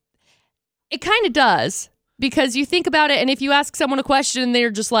you. It kind of does, because you think about it, and if you ask someone a question, and they're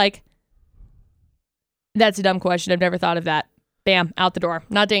just like, "That's a dumb question. I've never thought of that." Bam, out the door.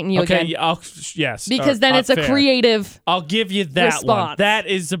 Not dating you again. Yes. Because then it's a creative I'll give you that response. one. That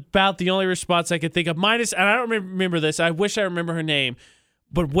is about the only response I could think of. Minus, and I don't remember this. I wish I remember her name.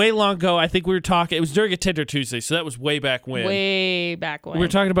 But way long ago, I think we were talking. It was during a Tinder Tuesday, so that was way back when. We were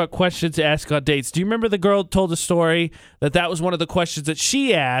talking about questions to ask on dates. Do you remember the girl told a story that was one of the questions that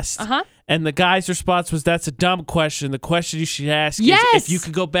she asked? Uh-huh. And the guy's response was, "That's a dumb question. The question you should ask is if you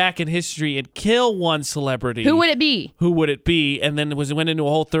could go back in history and kill one celebrity. Who would it be? Who would it be?" And then went into a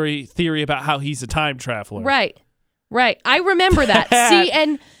whole theory about how he's a time traveler. Right. I remember that. See,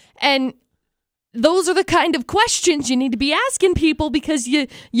 and those are the kind of questions you need to be asking people, because you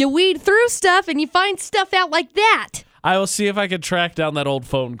weed through stuff and you find stuff out like that. I will see if I can track down that old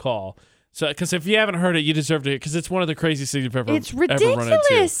phone call. So, because if you haven't heard it, you deserve to hear it, because it's one of the craziest things you've ever It's run into.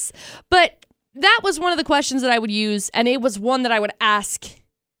 ridiculous. But that was one of the questions that I would use, and it was one that I would ask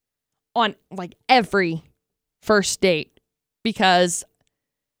on like every first date, because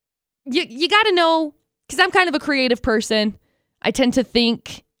you got to know, because I'm kind of a creative person. I tend to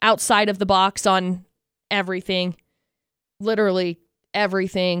think outside of the box on everything, literally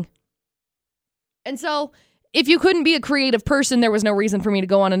everything. And so if you couldn't be a creative person, there was no reason for me to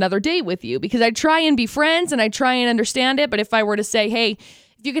go on another date with you, because I'd try and be friends and I'd try and understand it. But if I were to say, hey,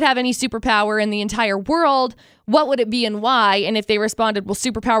 if you could have any superpower in the entire world, what would it be and why? And if they responded, well,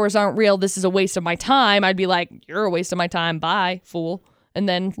 superpowers aren't real, this is a waste of my time, I'd be like, you're a waste of my time, bye, fool, and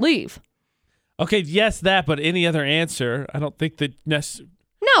then leave. Okay, yes, that, but any other answer, I don't think that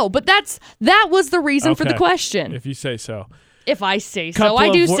No, but that was the reason for the question. If you say so. If I say so.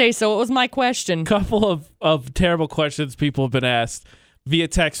 I do say so. It was my question. Couple of terrible questions people have been asked via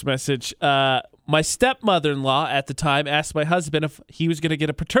text message. My stepmother-in-law at the time asked my husband if he was going to get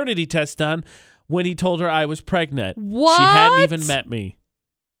a paternity test done when he told her I was pregnant. What? She hadn't even met me.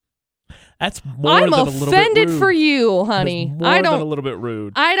 That's more than a little bit rude. I'm offended for you, honey. Than a little bit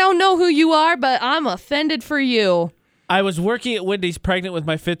rude. I don't know who you are, but I'm offended for you. I was working at Wendy's pregnant with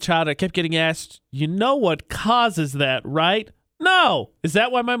my 5th child. I kept getting asked, you know what causes that, right? No. Is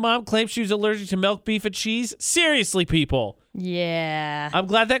that why my mom claimed she was allergic to milk, beef, and cheese? Seriously, people. Yeah. I'm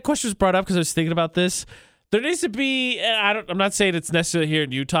glad that question was brought up because I was thinking about this. There needs to be, I'm not saying it's necessarily here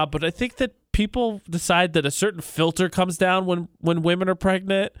in Utah, but I think that people decide that a certain filter comes down when women are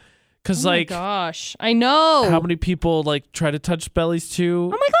pregnant. Because, my gosh, I know. How many people, try to touch bellies,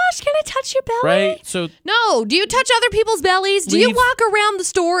 too? Oh, my gosh, can I touch your belly? Right? So no, do you touch other people's bellies? Do you walk around the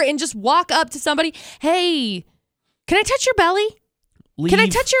store and just walk up to somebody, hey, can I touch your belly? Can I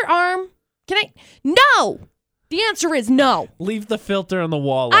touch your arm? No! The answer is no. Leave the filter on the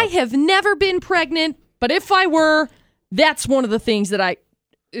wall. I have never been pregnant, but if I were, that's one of the things that I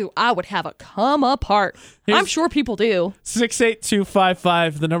would have a come apart. I'm sure people do.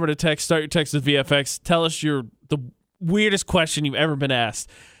 68255, the number to text. Start your text with VFX. Tell us the weirdest question you've ever been asked.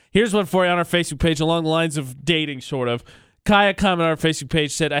 Here's one for you on our Facebook page along the lines of dating, sort of. Kaya commented on our Facebook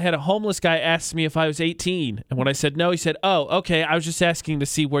page, said, I had a homeless guy ask me if I was 18. And when I said no, he said, oh, okay, I was just asking to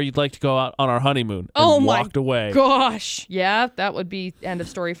see where you'd like to go out on our honeymoon. And walked away. Gosh. Yeah, that would be end of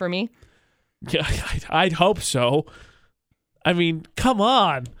story for me. Yeah, I'd hope so. I mean, come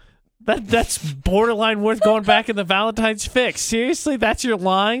on. That's borderline worth going back in the Valentine's fix. Seriously, that's your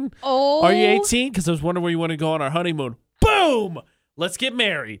line? Oh. Are you 18? Because I was wondering where you want to go on our honeymoon. Boom! Let's get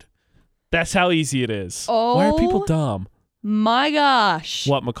married. That's how easy it is. Oh. Why are people dumb? My gosh.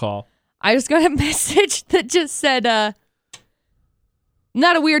 What, McCall? I just got a message that just said,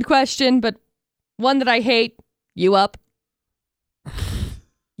 not a weird question, but one that I hate. You up?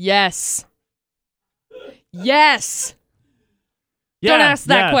 Yes. Yes. Yeah, don't ask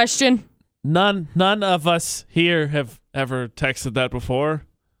that question. None of us here have ever texted that before.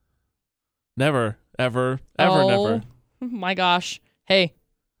 Never, ever, never. My gosh. Hey,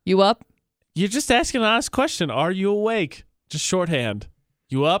 you up? You're just asking an honest question. Are you awake? Just shorthand.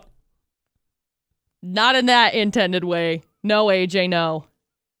 You up? Not in that intended way. No, AJ, no.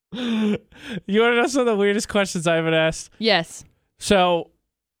 You want to know some of the weirdest questions I ever asked? Yes. So,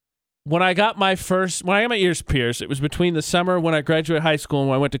 when I got my ears pierced, it was between the summer when I graduated high school and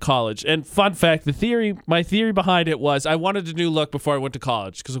when I went to college. And fun fact, my theory behind it was I wanted a new look before I went to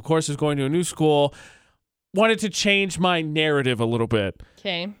college because, of course, I was going to a new school. Wanted to change my narrative a little bit.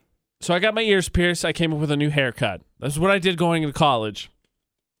 Okay. So I got my ears pierced. I came up with a new haircut. That's what I did going into college.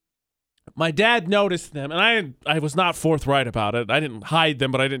 My dad noticed them, and I was not forthright about it. I didn't hide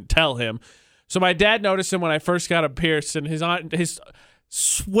them, but I didn't tell him. So my dad noticed them when I first got them pierced, and his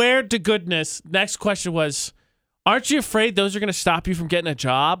swear to goodness, next question was, aren't you afraid those are going to stop you from getting a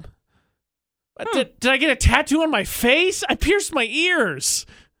job? Did I get a tattoo on my face? I pierced my ears.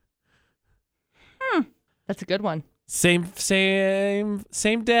 That's a good one. Same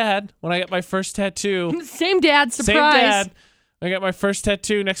dad when I got my first tattoo. Same dad, surprise. Same dad. I got my first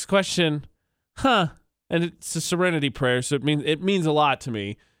tattoo. Next question. And it's a serenity prayer, so it means a lot to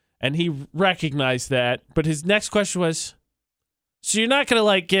me. And he recognized that. But his next question was, so you're not going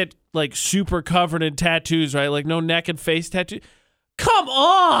to get super covered in tattoos, right? Like no neck and face tattoo. Come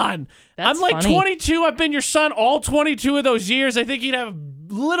on. That's I'm funny. 22. I've been your son all 22 of those years. I think you'd have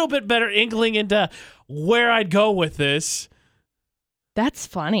a little bit better inkling into where I'd go with this. That's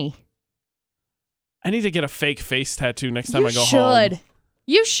funny. I need to get a fake face tattoo next time I go home.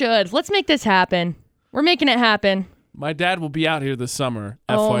 You should. Let's make this happen. We're making it happen. My dad will be out here this summer.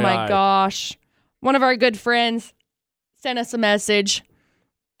 Oh FYI. my gosh. One of our good friends sent us a message.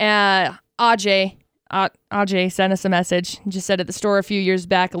 AJ AJ sent us a message. He just said at the store a few years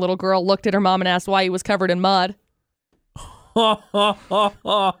back, a little girl looked at her mom and asked why he was covered in mud. That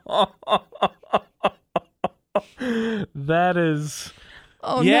is...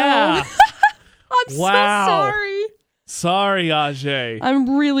 Oh, yeah. no. I'm so sorry. Sorry, Ajay.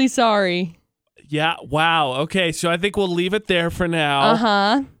 I'm really sorry. Yeah, wow. Okay, so I think we'll leave it there for now.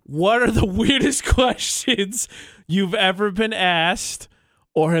 Uh-huh. What are the weirdest questions you've ever been asked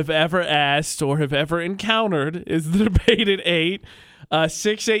or have ever asked or have ever encountered is the debate at 8.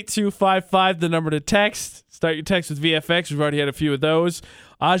 68255, the number to text. Start your text with VFX. We've already had a few of those.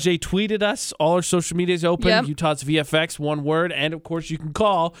 Ajay tweeted us. All our social media is open. Yep. Utah's VFX, one word. And, of course, you can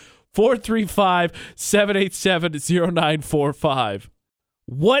call 435-787-0945.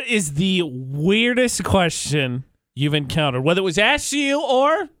 What is the weirdest question you've encountered? Whether it was asked to you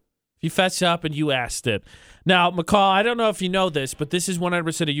or you fess up and you asked it. Now, McCall, I don't know if you know this, but this is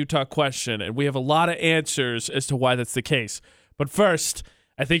 100% a Utah question, and we have a lot of answers as to why that's the case. But first,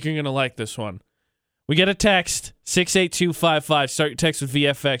 I think you're going to like this one. We get a text, 68255. Start your text with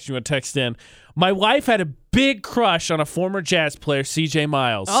VFX. You want to text in. My wife had a big crush on a former Jazz player, CJ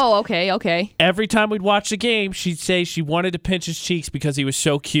Miles. Oh, okay. Every time we'd watch a game, she'd say she wanted to pinch his cheeks because he was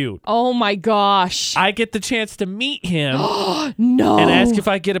so cute. Oh, my gosh. I get the chance to meet him No. and ask if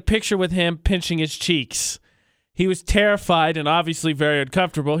I get a picture with him pinching his cheeks. He was terrified and obviously very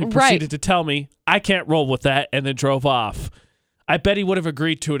uncomfortable. He proceeded to tell me, I can't roll with that, and then drove off. I bet he would have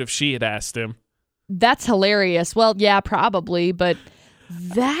agreed to it if she had asked him. That's hilarious. Well, yeah, probably, but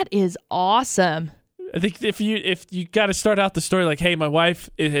that is awesome. I think if you got to start out the story like, hey, my wife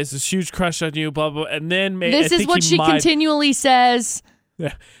has this huge crush on you, blah, blah, and then maybe this is what she continually says.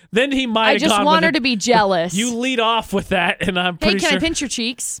 Yeah. Then he might I have just gone want with her to be jealous. You lead off with that, and I'm pretty sure. Hey, can I sure pinch your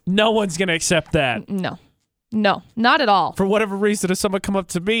cheeks? No one's going to accept that. No, not at all. For whatever reason, if someone come up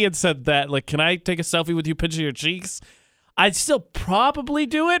to me and said that, like, can I take a selfie with you pinching your cheeks? I'd still probably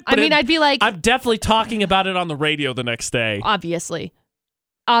do it. But I'd be like... I'm definitely talking about it on the radio the next day. Obviously.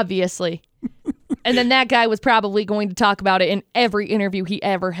 And then that guy was probably going to talk about it in every interview he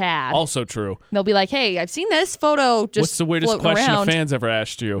ever had. Also true. They'll be like, hey, I've seen this photo just What's the weirdest question a fan's ever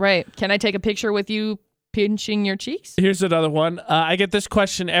asked you? Right. Can I take a picture with you pinching your cheeks? Here's another one. I get this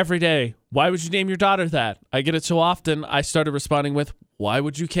question every day. Why would you name your daughter that? I get it so often, I started responding with, why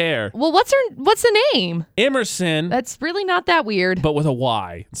would you care? Well, what's the name? Emerson. That's really not that weird. But with a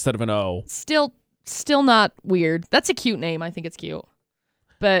Y instead of an O. Still not weird. That's a cute name. I think it's cute.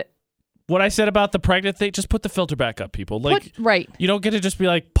 But what I said about the pregnant thing, just put the filter back up, people. Like, right. You don't get to just be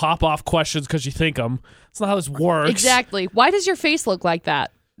like, pop off questions because you think them. That's not how this works. Exactly. Why does your face look like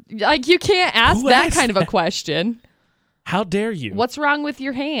that? Like, you can't ask that kind of a question. How dare you? What's wrong with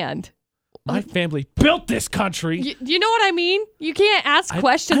your hand? My family built this country. You know what I mean? You can't ask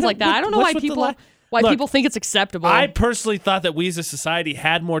questions like that. I don't know why people think it's acceptable. I personally thought that we as a society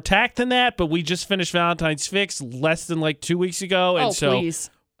had more tact than that, but we just finished Valentine's Fix less than like 2 weeks ago. And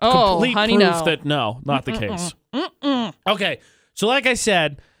please. Complete honey, proof no. that not the case. Okay, so like I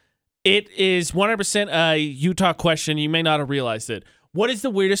said, it is 100% a Utah question. You may not have realized it. What is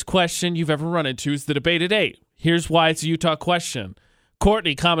the weirdest question you've ever run into? Is the debate at 8. Here's why it's a Utah question.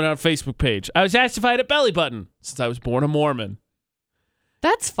 Courtney commented on Facebook page. I was asked if I had a belly button since I was born a Mormon.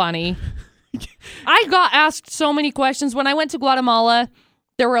 That's funny. I got asked so many questions. When I went to Guatemala,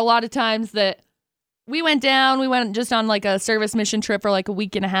 there were a lot of times that we went just on like a service mission trip for like a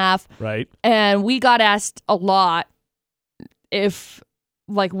week and a half. Right. And we got asked a lot if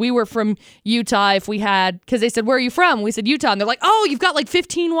like we were from Utah, if we had, because they said, where are you from? We said Utah. And they're like, oh, you've got like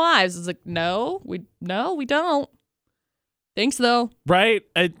 15 wives. I was like, no, we don't. Thanks, though. Right?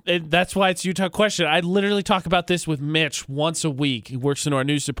 That's why it's a Utah question. I literally talk about this with Mitch once a week. He works in our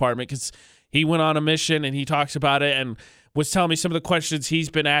news department because he went on a mission and he talks about it and was telling me some of the questions he's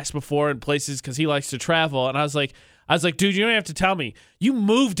been asked before in places because he likes to travel. And I was like, dude, you don't have to tell me. You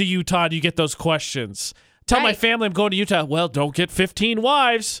moved to Utah and you get those questions. Tell my family I'm going to Utah. Well, don't get 15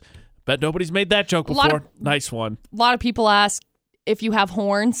 wives. Bet nobody's made that joke before. Nice one. A lot of people ask if you have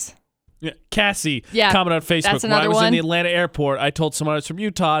horns. Yeah, Cassie commented on Facebook. That's another when I was one. in the Atlanta airport, I told someone I was from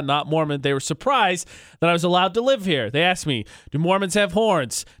Utah, not Mormon. They were surprised that I was allowed to live here. They asked me, do Mormons have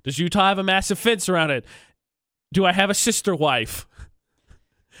horns? Does Utah have a massive fence around it? Do I have a sister wife?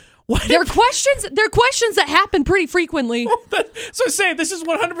 They're questions that happen pretty frequently. So say this is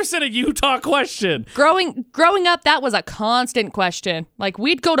 100% a Utah question. Growing up, that was a constant question. Like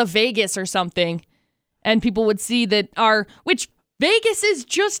we'd go to Vegas or something, and people would see that which Vegas is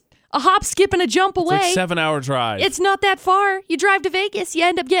just a hop, skip, and a jump away. It's like 7-hour drive. It's not that far. You drive to Vegas, you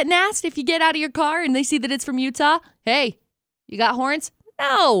end up getting asked if you get out of your car and they see that it's from Utah. Hey, you got horns?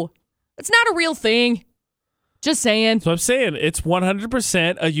 No. It's not a real thing. Just saying. So I'm saying it's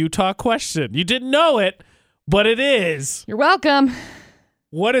 100% a Utah question. You didn't know it, but it is. You're welcome.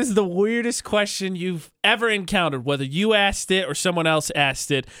 What is the weirdest question you've ever encountered, whether you asked it or someone else asked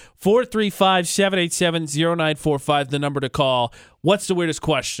it? 435-787-0945, the number to call. What's the weirdest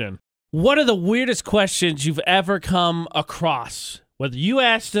question? What are the weirdest questions you've ever come across? Whether you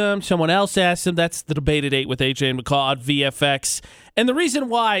asked them, someone else asked them, that's the Debate at 8 with AJ McCall on VFX. And the reason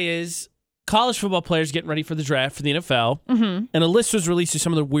why is college football players getting ready for the draft for the NFL, and a list was released of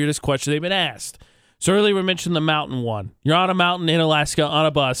some of the weirdest questions they've been asked. So earlier we mentioned the mountain one. You're on a mountain in Alaska on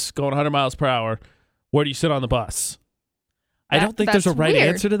a bus going 100 miles per hour. Where do you sit on the bus? I don't think there's a right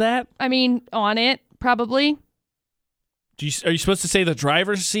answer to that. I mean, on it, probably. Are you supposed to say the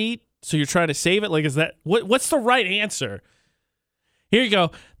driver's seat? So you're trying to save it? Like, is that what's the right answer? Here you go.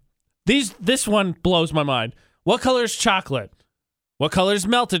 This one blows my mind. What color is chocolate? What color is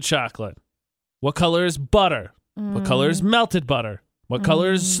melted chocolate? What color is butter? What color is melted butter? What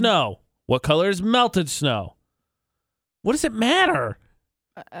color is snow? What color is melted snow? What does it matter?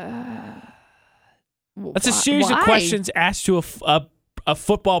 That's a series of questions asked to a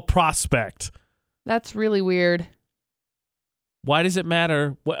football prospect. That's really weird. Why does it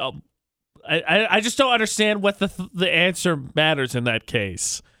matter? Well, I just don't understand what the answer matters in that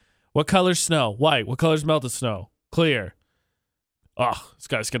case. What color's snow? White. What color's melted snow? Clear. Oh, this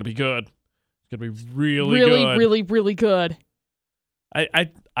guy's gonna be good. It's gonna be really good. Really good. I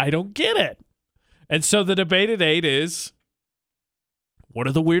don't get it. And so the debate at 8 is, what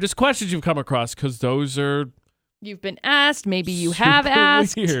are the weirdest questions you've come across? Because those are... You've been asked. Maybe you have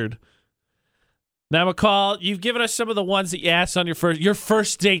asked. Weird. Now, McCall, you've given us some of the ones that you asked on your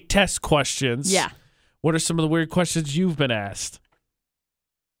first date test questions. Yeah. What are some of the weird questions you've been asked?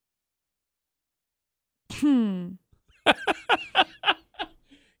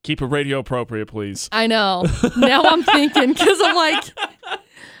 Keep it radio appropriate, please. I know. Now I'm thinking because I'm like,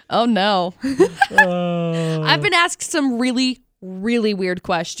 oh no. I've been asked some really, really weird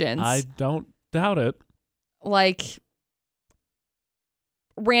questions. I don't doubt it. Like,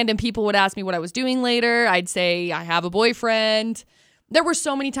 random people would ask me what I was doing later. I'd say I have a boyfriend. There were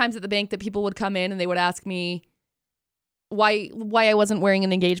so many times at the bank that people would come in and they would ask me why I wasn't wearing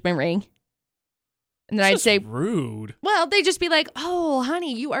an engagement ring. And then I'd say, rude. Well, they'd just be like, oh,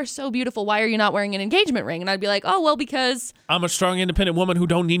 honey, you are so beautiful. Why are you not wearing an engagement ring? And I'd be like, oh, well, because I'm a strong, independent woman who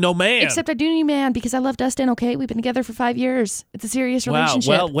don't need no man. Except I do need a man because I love Dustin, okay? We've been together for 5 years. It's a serious relationship.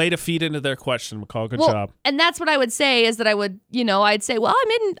 Wow, well, way to feed into their question, McCall. Good job. And that's what I would say is that I would, I'd say, well,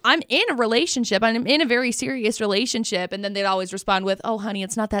 I'm in a relationship. I'm in a very serious relationship. And then they'd always respond with, oh, honey,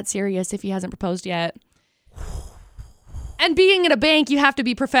 it's not that serious if he hasn't proposed yet. And being in a bank, you have to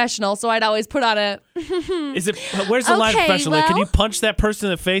be professional, so I'd always put on a... Where's the line of professional? Well, can you punch that person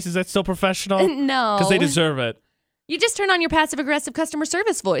in the face? Is that still professional? No. Because they deserve it. You just turn on your passive-aggressive customer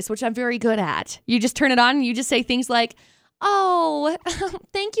service voice, which I'm very good at. You just turn it on and you just say things like, oh,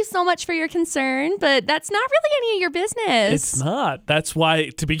 thank you so much for your concern, but that's not really any of your business. It's not. That's why,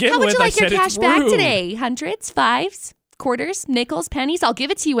 to begin with, I said it's rude. How would you like your cash back today? Hundreds? Fives? Quarters, nickels, pennies? I'll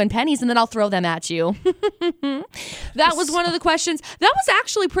give it to you in pennies and then I'll throw them at you. That was one of the questions. That was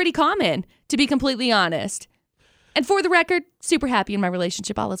actually pretty common, to be completely honest. And for the record, super happy in my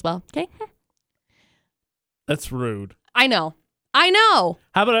relationship, all as well. Okay? That's rude. I know.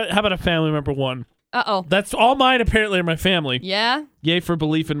 How about a family member one? Uh-oh. That's all mine apparently are my family. Yeah? Yay for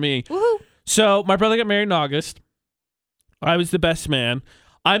belief in me. Woohoo. So my brother got married in August. I was the best man.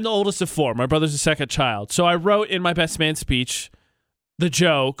 I'm the oldest of 4. My brother's the second child. So I wrote in my best man speech the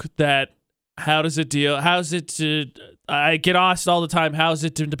joke that I get asked all the time, how's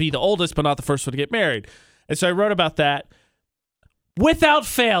it to be the oldest but not the first one to get married? And so I wrote about that without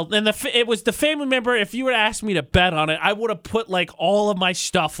fail. And it was the family member. If you were to ask me to bet on it, I would have put like all of my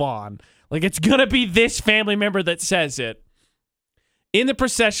stuff on. Like it's going to be this family member that says it. In the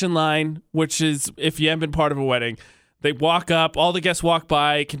procession line, which is if you haven't been part of a wedding, they walk up, all the guests walk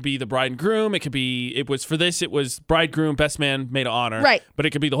by. It can be the bride and groom. It was bridegroom, best man, maid of honor. Right. But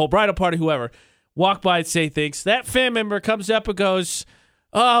it could be the whole bridal party, whoever. Walk by and say things. That family member comes up and goes,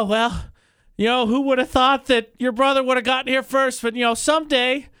 oh, well, who would have thought that your brother would have gotten here first? But,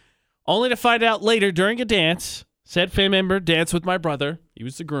 someday, only to find out later during a dance, said family member danced with my brother. He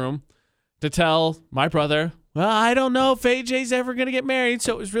was the groom. To tell my brother, well, I don't know if AJ's ever going to get married,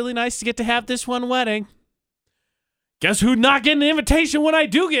 so it was really nice to get to have this one wedding. Guess who's not getting an invitation when I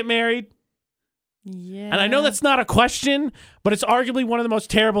do get married? Yeah. And I know that's not a question, but it's arguably one of the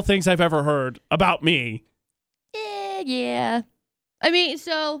most terrible things I've ever heard about me. Yeah. I mean,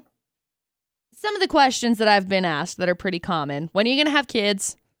 so some of the questions that I've been asked that are pretty common. When are you going to have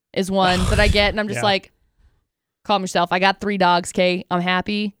kids? is one that I get, and I'm just like, calm yourself. I got 3 dogs, Kay. I'm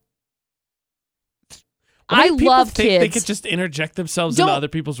happy. I love kids. They could just interject themselves into other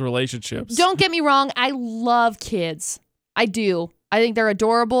people's relationships. Don't get me wrong. I love kids. I do. I think they're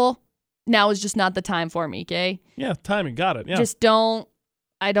adorable. Now is just not the time for me, okay? Yeah, timing. Got it. Yeah.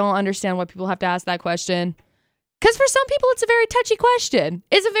 I don't understand why people have to ask that question. Because for some people, it's a very touchy question.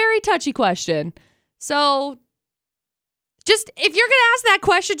 It's a very touchy question. So, just, if you're going to ask that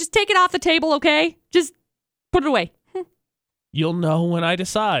question, just take it off the table, okay? Just put it away. You'll know when I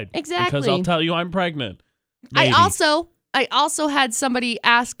decide. Exactly. Because I'll tell you I'm pregnant. Maybe. I also had somebody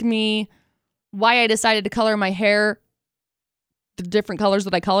ask me why I decided to color my hair the different colors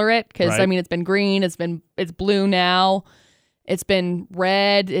that I color it. Because, right. I mean, it's been green. It's blue now. It's been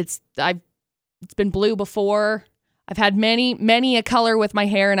red. It's been blue before. I've had many a color with my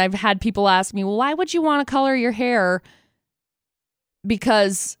hair, and I've had people ask me, well, why would you want to color your hair?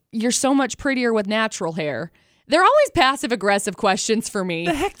 Because you're so much prettier with natural hair. They're always passive-aggressive questions for me.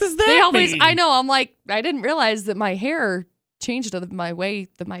 The heck does that mean? I know. I'm like, I didn't realize that my hair changed my way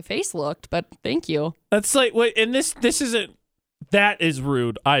that my face looked, but thank you. That's like, wait, and this isn't, that is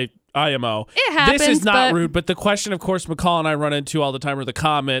rude. IMO. It happens. This is not rude, but the question, of course, McCall and I run into all the time, or the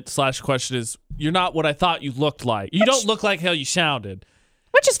comment / question is, you're not what I thought you looked like. You don't look like how you sounded.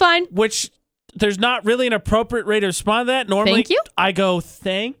 Which is fine. Which, there's not really an appropriate way to respond to that. Normally, thank you? I go,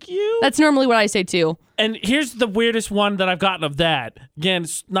 thank you? That's normally what I say, too. And here's the weirdest one that I've gotten of that. Again,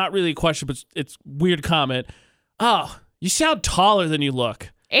 it's not really a question, but it's weird comment. Oh, you sound taller than you look.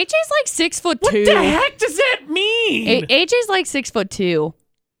 AJ's like 6'2". What the heck does that mean? AJ's like 6'2".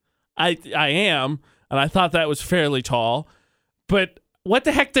 I am, and I thought that was fairly tall. But what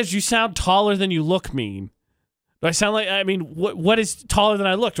the heck does you sound taller than you look mean? Do I sound like, I mean, what is taller than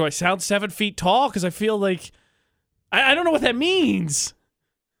I look? Do I sound 7 feet tall? Because I feel like, I don't know what that means.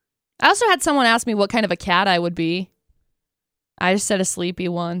 I also had someone ask me what kind of a cat I would be. I just said a sleepy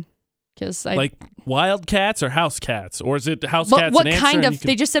one. Like wild cats or house cats? Or is it house cats what and kind of,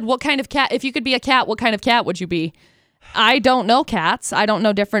 they just said, what kind of cat, if you could be a cat, what kind of cat would you be? I don't know cats. I don't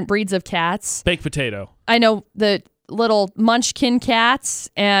know different breeds of cats. Baked potato. I know the little munchkin cats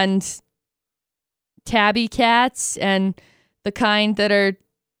and tabby cats and the kind that are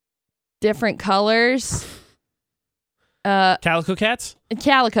different colors. Calico cats?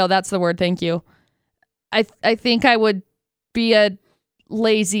 Calico, that's the word. Thank you. I think I would be a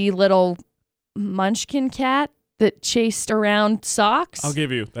lazy little munchkin cat that chased around socks. I'll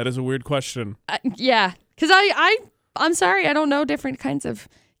give you. That is a weird question. Yeah, because I'm sorry, I don't know different kinds of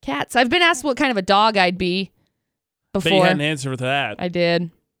cats. I've been asked what kind of a dog I'd be before. But you had an answer to that. I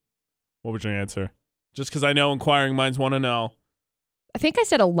did. What was your answer? Just because I know inquiring minds want to know. I think I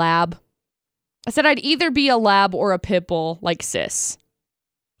said a lab. I said I'd either be a lab or a pit bull, like Sis.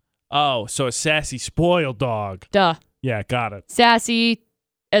 Oh, so a sassy, spoiled dog. Duh. Yeah, got it. Sassy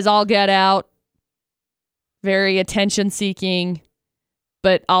as all get out. Very attention-seeking,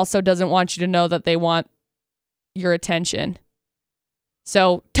 but also doesn't want you to know that they want your attention.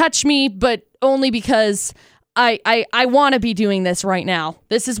 So touch me, but only because I want to be doing this right now.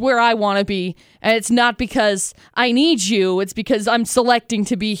 This is where I want to be, and it's not because I need you. It's because I'm selecting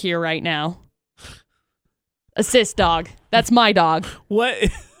to be here right now. Assist dog. That's my dog. What?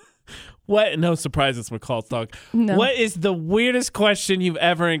 No surprise, it's McCall's dog. No. What is the weirdest question you've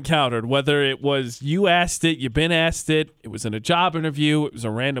ever encountered? Whether it was you asked it, you've been asked it, it was in a job interview, it was a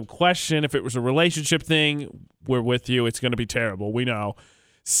random question. If it was a relationship thing, we're with you. It's going to be terrible. We know.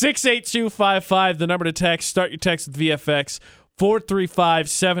 68255, the number to text. Start your text with VFX.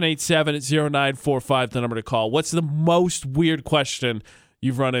 435-787-0945, the number to call. What's the most weird question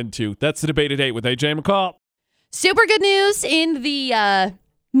you've run into? That's the Debate at 8 with AJ McCall. Super good news in the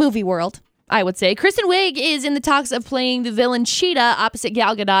movie world, I would say. Kristen Wiig is in the talks of playing the villain Cheetah opposite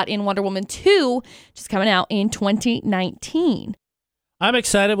Gal Gadot in Wonder Woman 2, which is coming out in 2019. I'm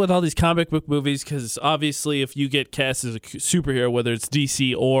excited with all these comic book movies because obviously if you get cast as a superhero, whether it's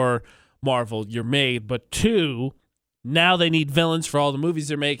DC or Marvel, you're made. But 2, now they need villains for all the movies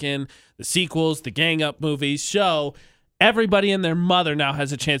they're making, the sequels, the gang up movies. So everybody and their mother now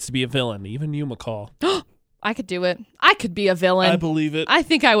has a chance to be a villain, even you, McCall. I could do it. I could be a villain. I believe it. I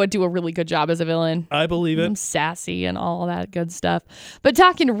think I would do a really good job as a villain. I believe it. I'm sassy and all that good stuff. But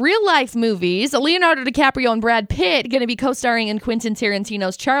talking real life movies, Leonardo DiCaprio and Brad Pitt going to be co-starring in Quentin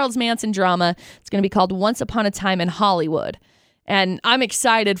Tarantino's Charles Manson drama. It's going to be called Once Upon a Time in Hollywood. And I'm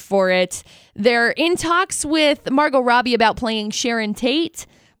excited for it. They're in talks with Margot Robbie about playing Sharon Tate.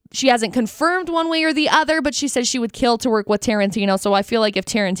 She hasn't confirmed one way or the other, but she says she would kill to work with Tarantino. So I feel like if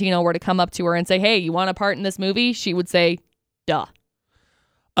Tarantino were to come up to her and say, hey, you want a part in this movie? She would say, duh.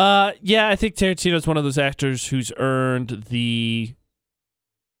 Yeah, I think Tarantino's one of those actors who's earned the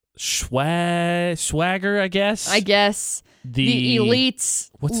swagger, I guess. The elites.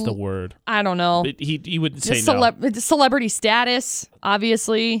 What's the word? I don't know. He wouldn't say no. Celebrity status,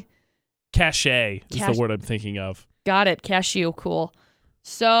 obviously. Cachet is the word I'm thinking of. Got it. Cashew. Cool.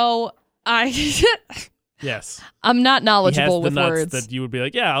 So Yes. I'm not knowledgeable with words. That you would be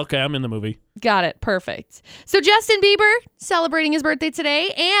like, yeah, okay, I'm in the movie. Got it. Perfect. So Justin Bieber celebrating his birthday today,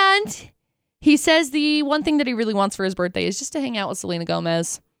 and he says the one thing that he really wants for his birthday is just to hang out with Selena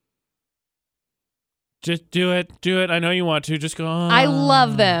Gomez. Just do it. I know you want to. Just go. I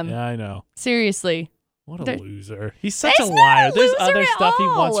love them. Yeah, I know. Seriously. What a loser. He's such a liar. There's other stuff he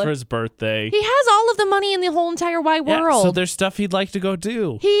wants for his birthday. He has all of the money in the whole entire wide world. So there's stuff he'd like to go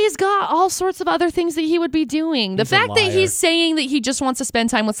do. He's got all sorts of other things that he would be doing. The fact that he's saying that he just wants to spend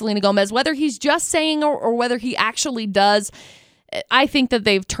time with Selena Gomez, whether he's just saying or whether he actually does, I think that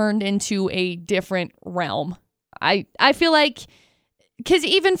they've turned into a different realm. I feel like, because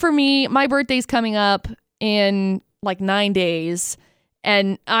even for me, my birthday's coming up in like 9 days,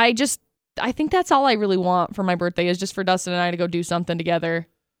 and I think that's all I really want for my birthday is just for Dustin and I to go do something together.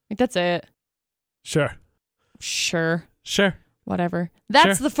 Like, that's it. Sure. Whatever.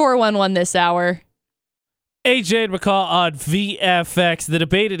 That's the 411 this hour. AJ McCall on VFX. The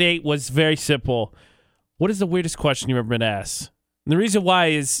debate at 8 was very simple. What is the weirdest question you've ever been asked? And the reason why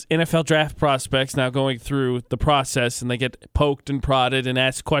is NFL draft prospects now going through the process, and they get poked and prodded and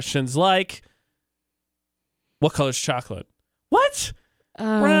asked questions like, what color is chocolate? What?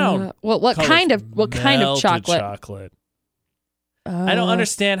 Brown. What kind of chocolate? I don't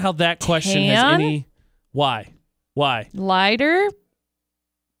understand how that question has any. Why? Lighter.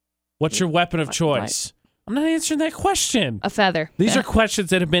 What's your weapon of choice? I'm not answering that question. A feather. These are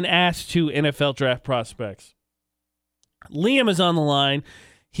questions that have been asked to NFL draft prospects. Liam is on the line.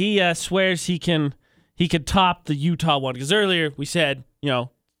 He swears he can top the Utah one, because earlier we said,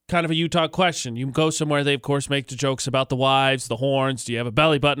 kind of a Utah question. You can go somewhere, they of course make the jokes about the wives, the horns, do you have a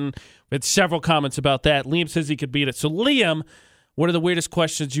belly button? We had several comments about that. Liam says he could beat it. So Liam, what are the weirdest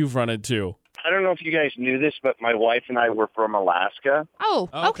questions you've run into? I don't know if you guys knew this, but my wife and I were from Alaska. Oh,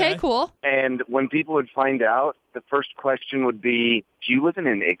 okay, cool. And when people would find out, the first question would be, do you live in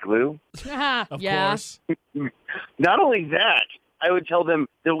an igloo? Of course. Not only that, I would tell them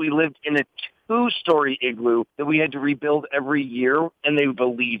that we lived in a 2-story igloo that we had to rebuild every year, and they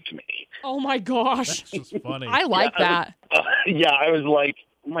believed me. Oh my gosh. That's just funny. I like that. I was like,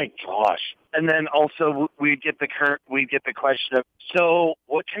 oh my gosh. And then also we'd get the question of, so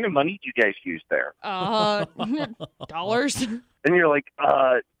what kind of money do you guys use there? Dollars. And you're like,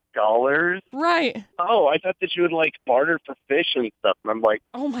 dollars? Right. Oh, I thought that you would like barter for fish and stuff. And I'm like,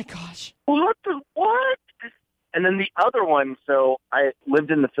 oh my gosh. What? And then the other one, so I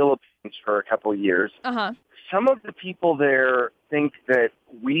lived in the Philippines for a couple of years. Uh-huh. Some of the people there think that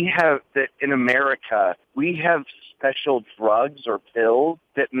that in America, we have special drugs or pills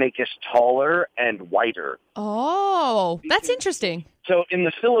that make us taller and whiter. Oh, that's interesting. So in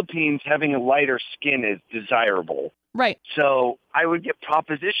the Philippines, having a lighter skin is desirable. Right. So I would get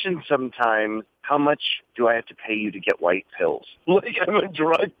propositioned sometimes, how much do I have to pay you to get white pills? Like I'm a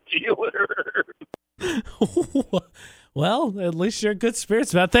drug dealer. Well, at least you're in good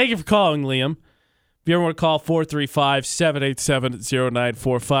spirits, man. Thank you for calling, Liam. If you ever want to call,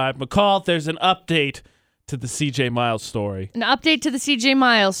 435-787-0945. McCall, there's an update to the CJ Miles story. An update to the CJ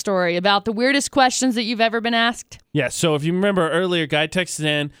Miles story about the weirdest questions that you've ever been asked? Yeah, so if you remember earlier, guy texted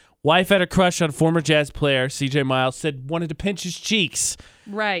in, wife had a crush on former Jazz player, CJ Miles, said wanted to pinch his cheeks.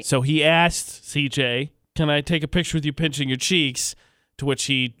 Right. So he asked CJ, can I take a picture with you pinching your cheeks? To which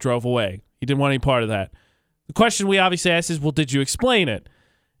he drove away. He didn't want any part of that. The question we obviously asked is, well, did you explain it?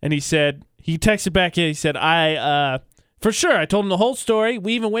 And he said, he texted back in, he said, for sure, I told him the whole story.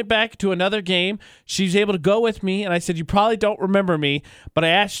 We even went back to another game. She was able to go with me, and I said, you probably don't remember me, but I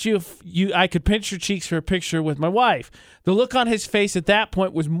asked you if I could pinch your cheeks for a picture with my wife. The look on his face at that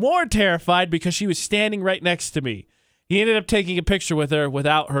point was more terrified because she was standing right next to me. He ended up taking a picture with her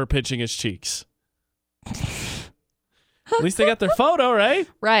without her pinching his cheeks. At least they got their photo, right?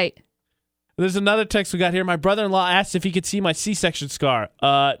 Right. There's another text we got here. My brother-in-law asked if he could see my C-section scar.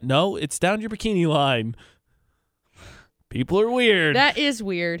 No, it's down your bikini line. People are weird. That is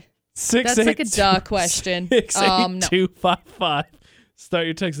weird. That's like a duh question. 68255. Start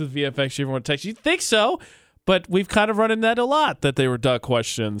your text with VFX. You ever want to text? You think so, but we've kind of run into that a lot, that they were duh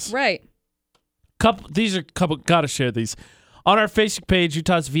questions. Right. Gotta share these. On our Facebook page,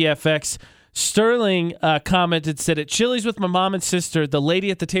 Utah's VFX, Sterling commented, said, at Chili's with my mom and sister, the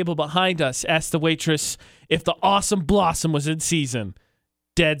lady at the table behind us asked the waitress if the awesome blossom was in season.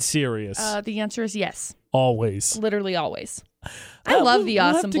 dead serious? The answer is yes. Always. Literally always. I love the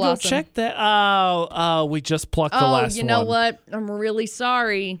Awesome Blossom. Blossom. Go check that. Oh, we just plucked the last one. Oh, you know what? I'm really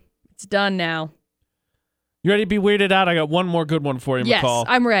sorry. It's done now. You ready to be weirded out? I got one more good one for you, Yes, McCall.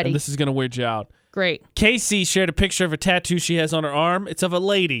 I'm ready. And this is going to weird you out. Great. Casey shared a picture of a tattoo she has on her arm. It's of a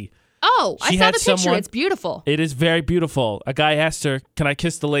lady. Oh, I She saw had the picture. someone- It's beautiful. It is very beautiful. A guy asked her, "Can I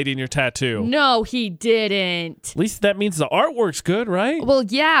kiss the lady in your tattoo?" No, he didn't. At least that means the artwork's good, right? Well,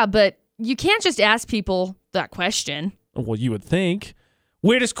 yeah, but you can't just ask people that question. Well, you would think.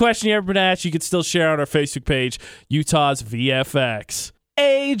 Weirdest question you ever been asked, you could still share on our Facebook page, Utah's VFX.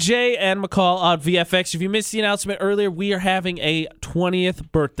 AJ and McCall on VFX. If you missed the announcement earlier, we are having a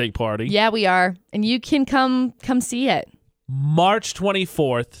 20th birthday party. Yeah, we are. And you can come see it. March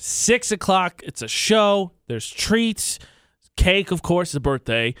 24th, 6 o'clock. It's a show. There's treats. Cake, of course, is a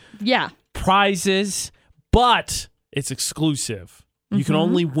birthday. Yeah. Prizes. But it's exclusive. You can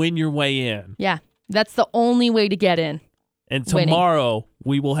only win your way in. Yeah. That's the only way to get in. And tomorrow,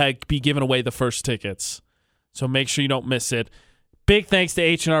 we will be giving away the first tickets. So make sure you don't miss it. Big thanks to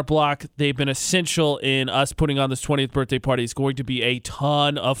H&R Block. They've been essential in us putting on this 20th birthday party. It's going to be a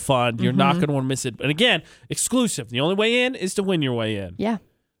ton of fun. You're not going to want to miss it. And again, exclusive. The only way in is to win your way in. Yeah.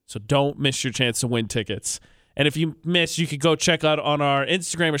 So don't miss your chance to win tickets. And if you miss, you could go check out on our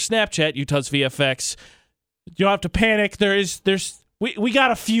Instagram or Snapchat, Utah's VFX. You don't have to panic. We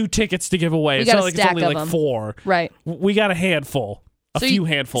got a few tickets to give away. We It's got not a like it's stack only of like them. 4. Right. We got a handful. A few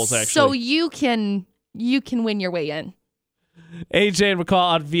handfuls, actually. So you can win your way in. AJ and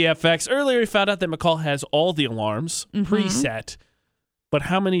McCall on VFX. Earlier, we found out that McCall has all the alarms preset, but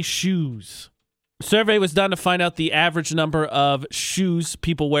how many shoes? A survey was done to find out the average number of shoes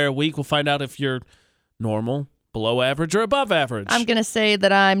people wear a week. We'll find out if you're normal, below average, or above average. I'm going to say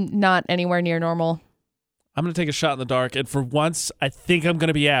that I'm not anywhere near normal. I'm going to take a shot in the dark, and for once, I think I'm going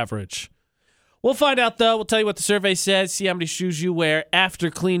to be average. We'll find out, though. We'll tell you what the survey says, see how many shoes you wear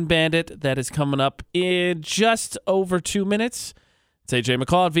after Clean Bandit. That is coming up in just over 2 minutes. It's AJ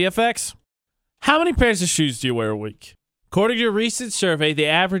McCall at VFX. How many pairs of shoes do you wear a week? According to a recent survey, the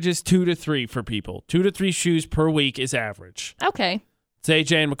average is 2 to 3 for people. 2 to 3 shoes per week is average. Okay. It's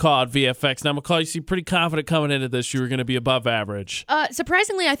AJ and McCall at VFX. Now, McCall, you seem pretty confident coming into this. You were going to be above average.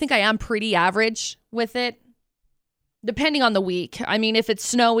 Surprisingly, I think I am pretty average with it, depending on the week. I mean, if it's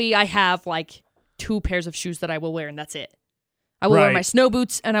snowy, I have like 2 pairs of shoes that I will wear, and that's it. I will wear my snow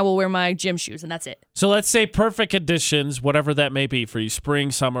boots, and I will wear my gym shoes, and that's it. So let's say perfect conditions, whatever that may be for you,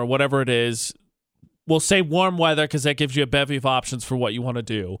 spring, summer, whatever it is. We'll say warm weather because that gives you a bevy of options for what you want to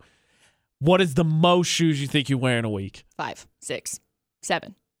do. What is the most shoes you think you wear in a week? 5, 6,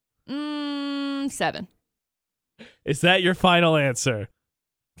 7. 7. Is that your final answer?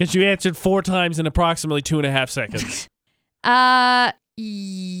 Because you answered 4 times in approximately 2.5 seconds.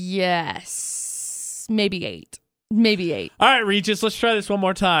 Yes. Maybe 8. Maybe 8. All right, Regis, let's try this one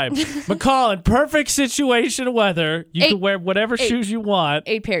more time. McCall, in perfect situation weather, you can wear whatever shoes you want.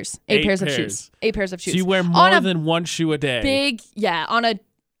 8 pairs. 8 pairs of shoes. 8 pairs of shoes. So you wear more than 1 shoe a day.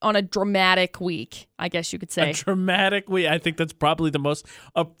 On a dramatic week, I guess you could say. A dramatic week. I think that's probably the most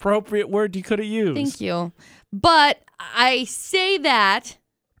appropriate word you could have used. Thank you. But I say that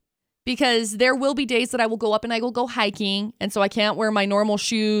because there will be days that I will go up and I will go hiking, and so I can't wear my normal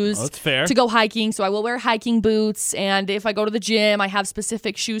shoes that's fair. to go hiking, so I will wear hiking boots, and if I go to the gym, I have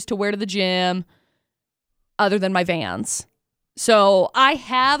specific shoes to wear to the gym other than my Vans. So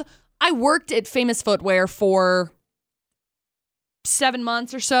I worked at Famous Footwear for 7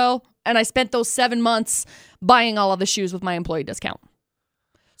 months or so, and I spent those 7 months buying all of the shoes with my employee discount.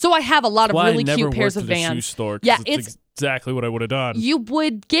 So I have a lot of really cute pairs of Vans. Shoe store, yeah, it's exactly what I would have done. You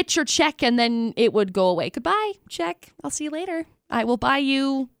would get your check and then it would go away. Goodbye, check. I'll see you later. I will buy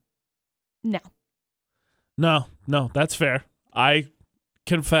you. No, that's fair. I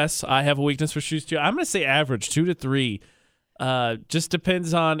confess I have a weakness for shoes too. I'm going to say average, 2 to 3. Just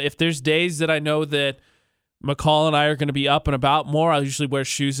depends on if there's days that I know that McCall and I are going to be up and about more. I usually wear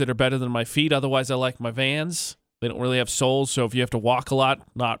shoes that are better than my feet. Otherwise, I like my Vans. They don't really have soles, so if you have to walk a lot,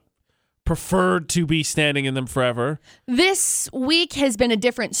 not preferred to be standing in them forever. This week has been a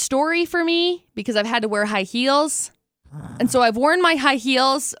different story for me because I've had to wear high heels. And so I've worn my high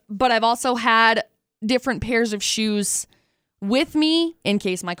heels, but I've also had different pairs of shoes with me in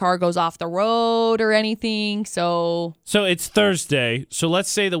case my car goes off the road or anything. So it's Thursday. So let's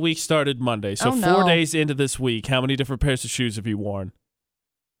say the week started Monday. So 4 days into this week, how many different pairs of shoes have you worn?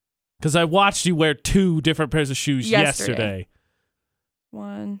 Because I watched you wear 2 different pairs of shoes yesterday.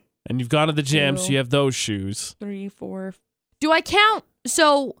 1. And you've gone to the gym, so you have those shoes. 3, 4. Do I count?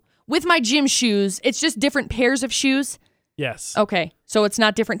 So with my gym shoes, it's just different pairs of shoes. Yes. Okay. So it's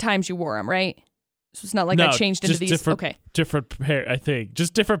not different times you wore them, right? So it's not like I changed into these. Different pair, I think.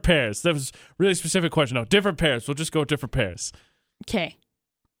 Just different pairs. That was a really specific question. No, different pairs. We'll just go with different pairs. Okay.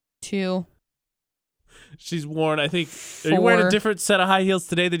 2. She's worn, I think. 4. Are you wearing a different set of high heels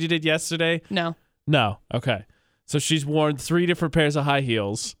today than you did yesterday? No. No. Okay. So she's worn 3 different pairs of high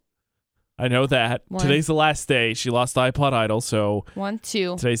heels. I know that. 1. Today's the last day. She lost the iPod Idol, so 1,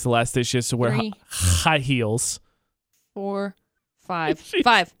 2. today's the last day she has to wear 3, high heels. 4, 5.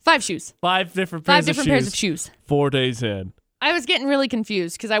 5 shoes. 5 different 5 pairs different pairs of shoes. 4 days in. I was getting really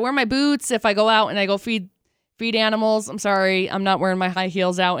confused because I wear my boots if I go out and I go feed animals. I'm sorry, I'm not wearing my high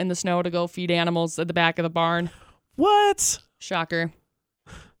heels out in the snow to go feed animals at the back of the barn. What? Shocker.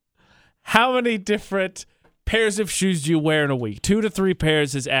 How many different pairs of shoes do you wear in a week? 2 to 3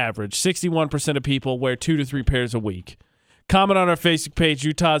 pairs is average. 61% of people wear 2 to 3 pairs a week. Comment on our Facebook page,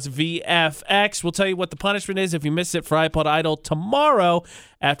 Utah's VFX. We'll tell you what the punishment is if you miss it for iPod Idol tomorrow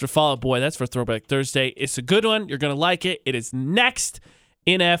after Fall Out Boy. That's for Throwback Thursday. It's a good one. You're going to like it. It is next.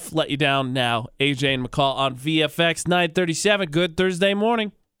 NF let you down now. AJ and McCall on VFX 9:37. Good Thursday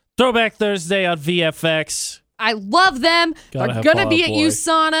morning. Throwback Thursday on VFX. I love them. Gotta They're have going to Fall be Out at Boy.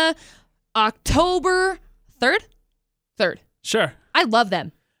 USANA October 3rd? 3rd. Sure. I love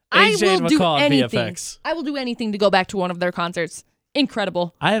them. AJ I and will do McCall on anything. VFX. I will do anything to go back to one of their concerts.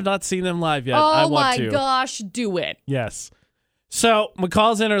 Incredible. I have not seen them live yet. Oh I want my to. gosh, do it. Yes. So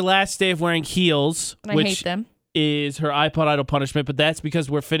McCall's in her last day of wearing heels, And I which hate them. is her iPod Idol punishment, but that's because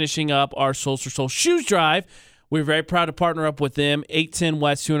we're finishing up our Souls for Soul Shoes Drive. We're very proud to partner up with them. 810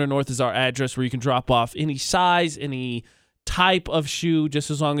 West 200 North is our address where you can drop off any size, any type of shoe, just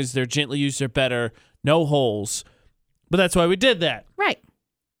as long as they're gently used, they're better, no holes. But that's why we did that. Right.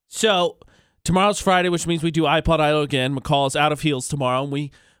 So tomorrow's Friday, which means we do iPod Idol again. McCall is out of heels tomorrow, and we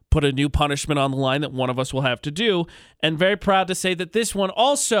put a new punishment on the line that one of us will have to do. And very proud to say that this one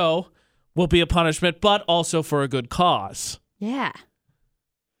also will be a punishment, but also for a good cause. Yeah.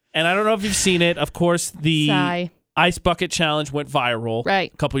 And I don't know if you've seen it. Of course, the Sigh. Ice Bucket Challenge went viral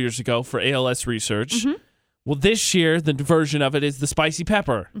Right. a couple years ago for ALS research. Mm-hmm. Well, this year, the version of it is the spicy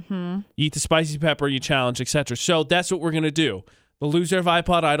pepper. Mm-hmm. You eat the spicy pepper, you challenge, etc. So that's what we're going to do. The loser of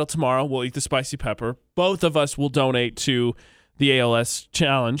iPod Idol tomorrow will eat the spicy pepper. Both of us will donate to the ALS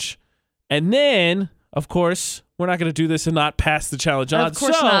challenge. And then, of course, we're not going to do this and not pass the challenge on. Of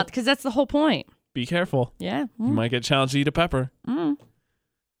course so, not, because that's the whole point. be careful. Yeah. You might get challenged to eat a pepper. Mm.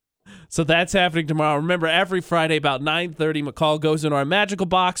 So that's happening tomorrow. Remember, every Friday about 9:30, McCall goes into our magical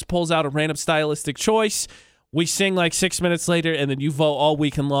box, pulls out a random stylistic choice. We sing like 6 minutes later, and then you vote all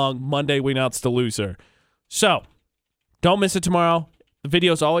weekend long. Monday, we announce the loser. So don't miss it tomorrow. The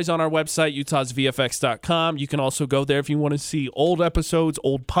video is always on our website, utahsvfx.com. You can also go there if you want to see old episodes,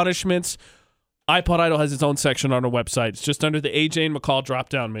 old punishments. iPod Idol has its own section on our website. It's just under the AJ and McCall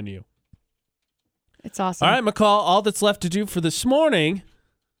drop-down menu. It's awesome. All right, McCall, all that's left to do for this morning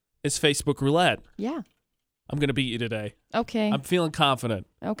is Facebook roulette. Yeah. I'm going to beat you today. Okay. I'm feeling confident.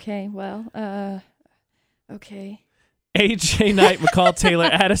 Okay. Well, okay. AJ Knight, McCall Taylor,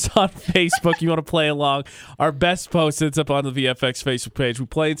 add us on Facebook. You want to play along. Our best post is up on the VFX Facebook page. We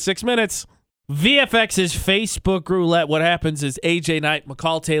play in 6 minutes. VFX's Facebook roulette. What happens is AJ Knight,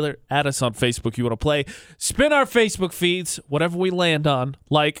 McCall Taylor, add us on Facebook. You want to play. Spin our Facebook feeds. Whatever we land on,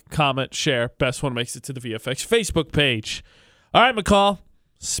 like, comment, share. Best one makes it to the VFX Facebook page. All right, McCall,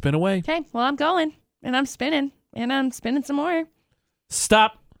 spin away. Okay. Well, I'm going, and I'm spinning, and I'm spinning some more.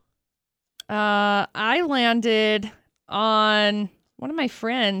 Stop. I landed on one of my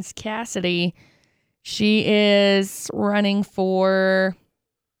friends, Cassidy. She is running for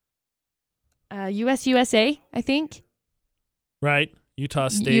USA, I think. Right. Utah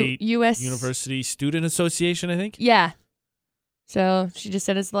State US University Student Association, I think. Yeah. So she just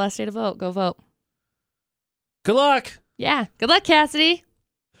said it's the last day to vote. Go vote. Good luck. Yeah. Good luck, Cassidy.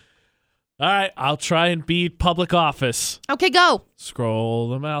 All right. I'll try and beat public office. Okay, go. Scroll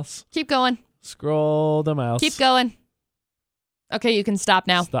the mouse. Keep going. Scroll the mouse. Keep going. Okay, you can stop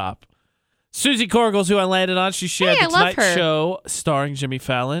now. Stop. Susie Corgles, who I landed on, she shared Hey, the I love Tonight her. Show starring Jimmy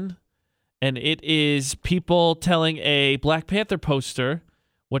Fallon. And it is people telling a Black Panther poster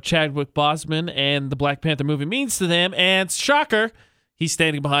what Chadwick Boseman and the Black Panther movie means to them. And shocker, he's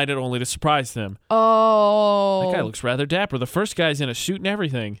standing behind it only to surprise them. Oh. That guy looks rather dapper. The first guy's in a suit and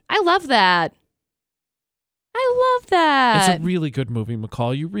everything. I love that. I love that. It's a really good movie,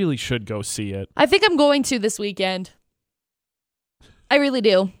 McCall. You really should go see it. I think I'm going to this weekend. I really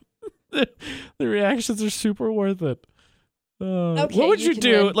do. The reactions are super worth it. Okay, what would you you can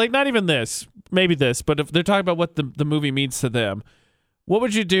do? win. Like, not even this, maybe this, but if they're talking about what the movie means to them, What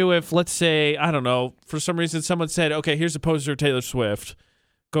would you do if, let's say, I don't know, for some reason someone said, okay, here's a poster of Taylor Swift.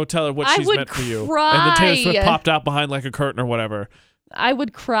 Go tell her what she's meant for you. Cry. And then Taylor Swift popped out behind like a curtain or whatever. I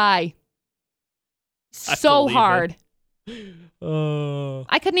would cry so hard.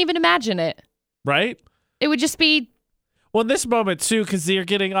 I couldn't even imagine it. Right? It would just be... Well, in this moment, too, because you're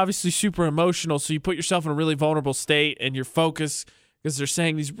getting obviously super emotional, so you put yourself in a really vulnerable state and you're focused because they're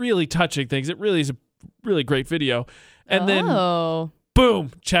saying these really touching things. It really is a really great video. And then,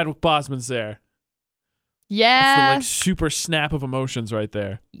 boom, Chadwick Boseman's there. Yeah. That's the, like, super snap of emotions right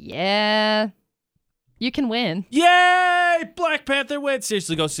there. Yeah. You can win. Yay! Black Panther wins.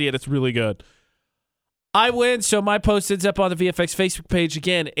 Seriously, go see it. It's really good. I win, so my post ends up on the VFX Facebook page.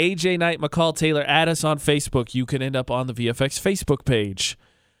 Again, AJ Knight, McCall Taylor. Add us on Facebook. You can end up on the VFX Facebook page.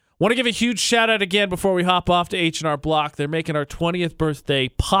 Want to give a huge shout-out again before we hop off to H&R Block. They're making our 20th birthday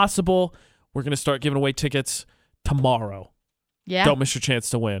possible. We're going to start giving away tickets tomorrow. Yeah. Don't miss your chance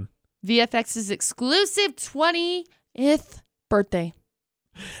to win. VFX's exclusive 20th birthday.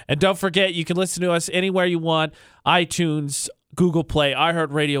 And don't forget, you can listen to us anywhere you want. iTunes, Google Play,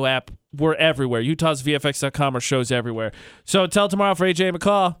 iHeartRadio app. We're everywhere. UtahsVFX.com, our shows everywhere. So until tomorrow for AJ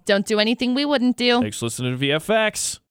McCall. Don't do anything we wouldn't do. Thanks for listening to VFX.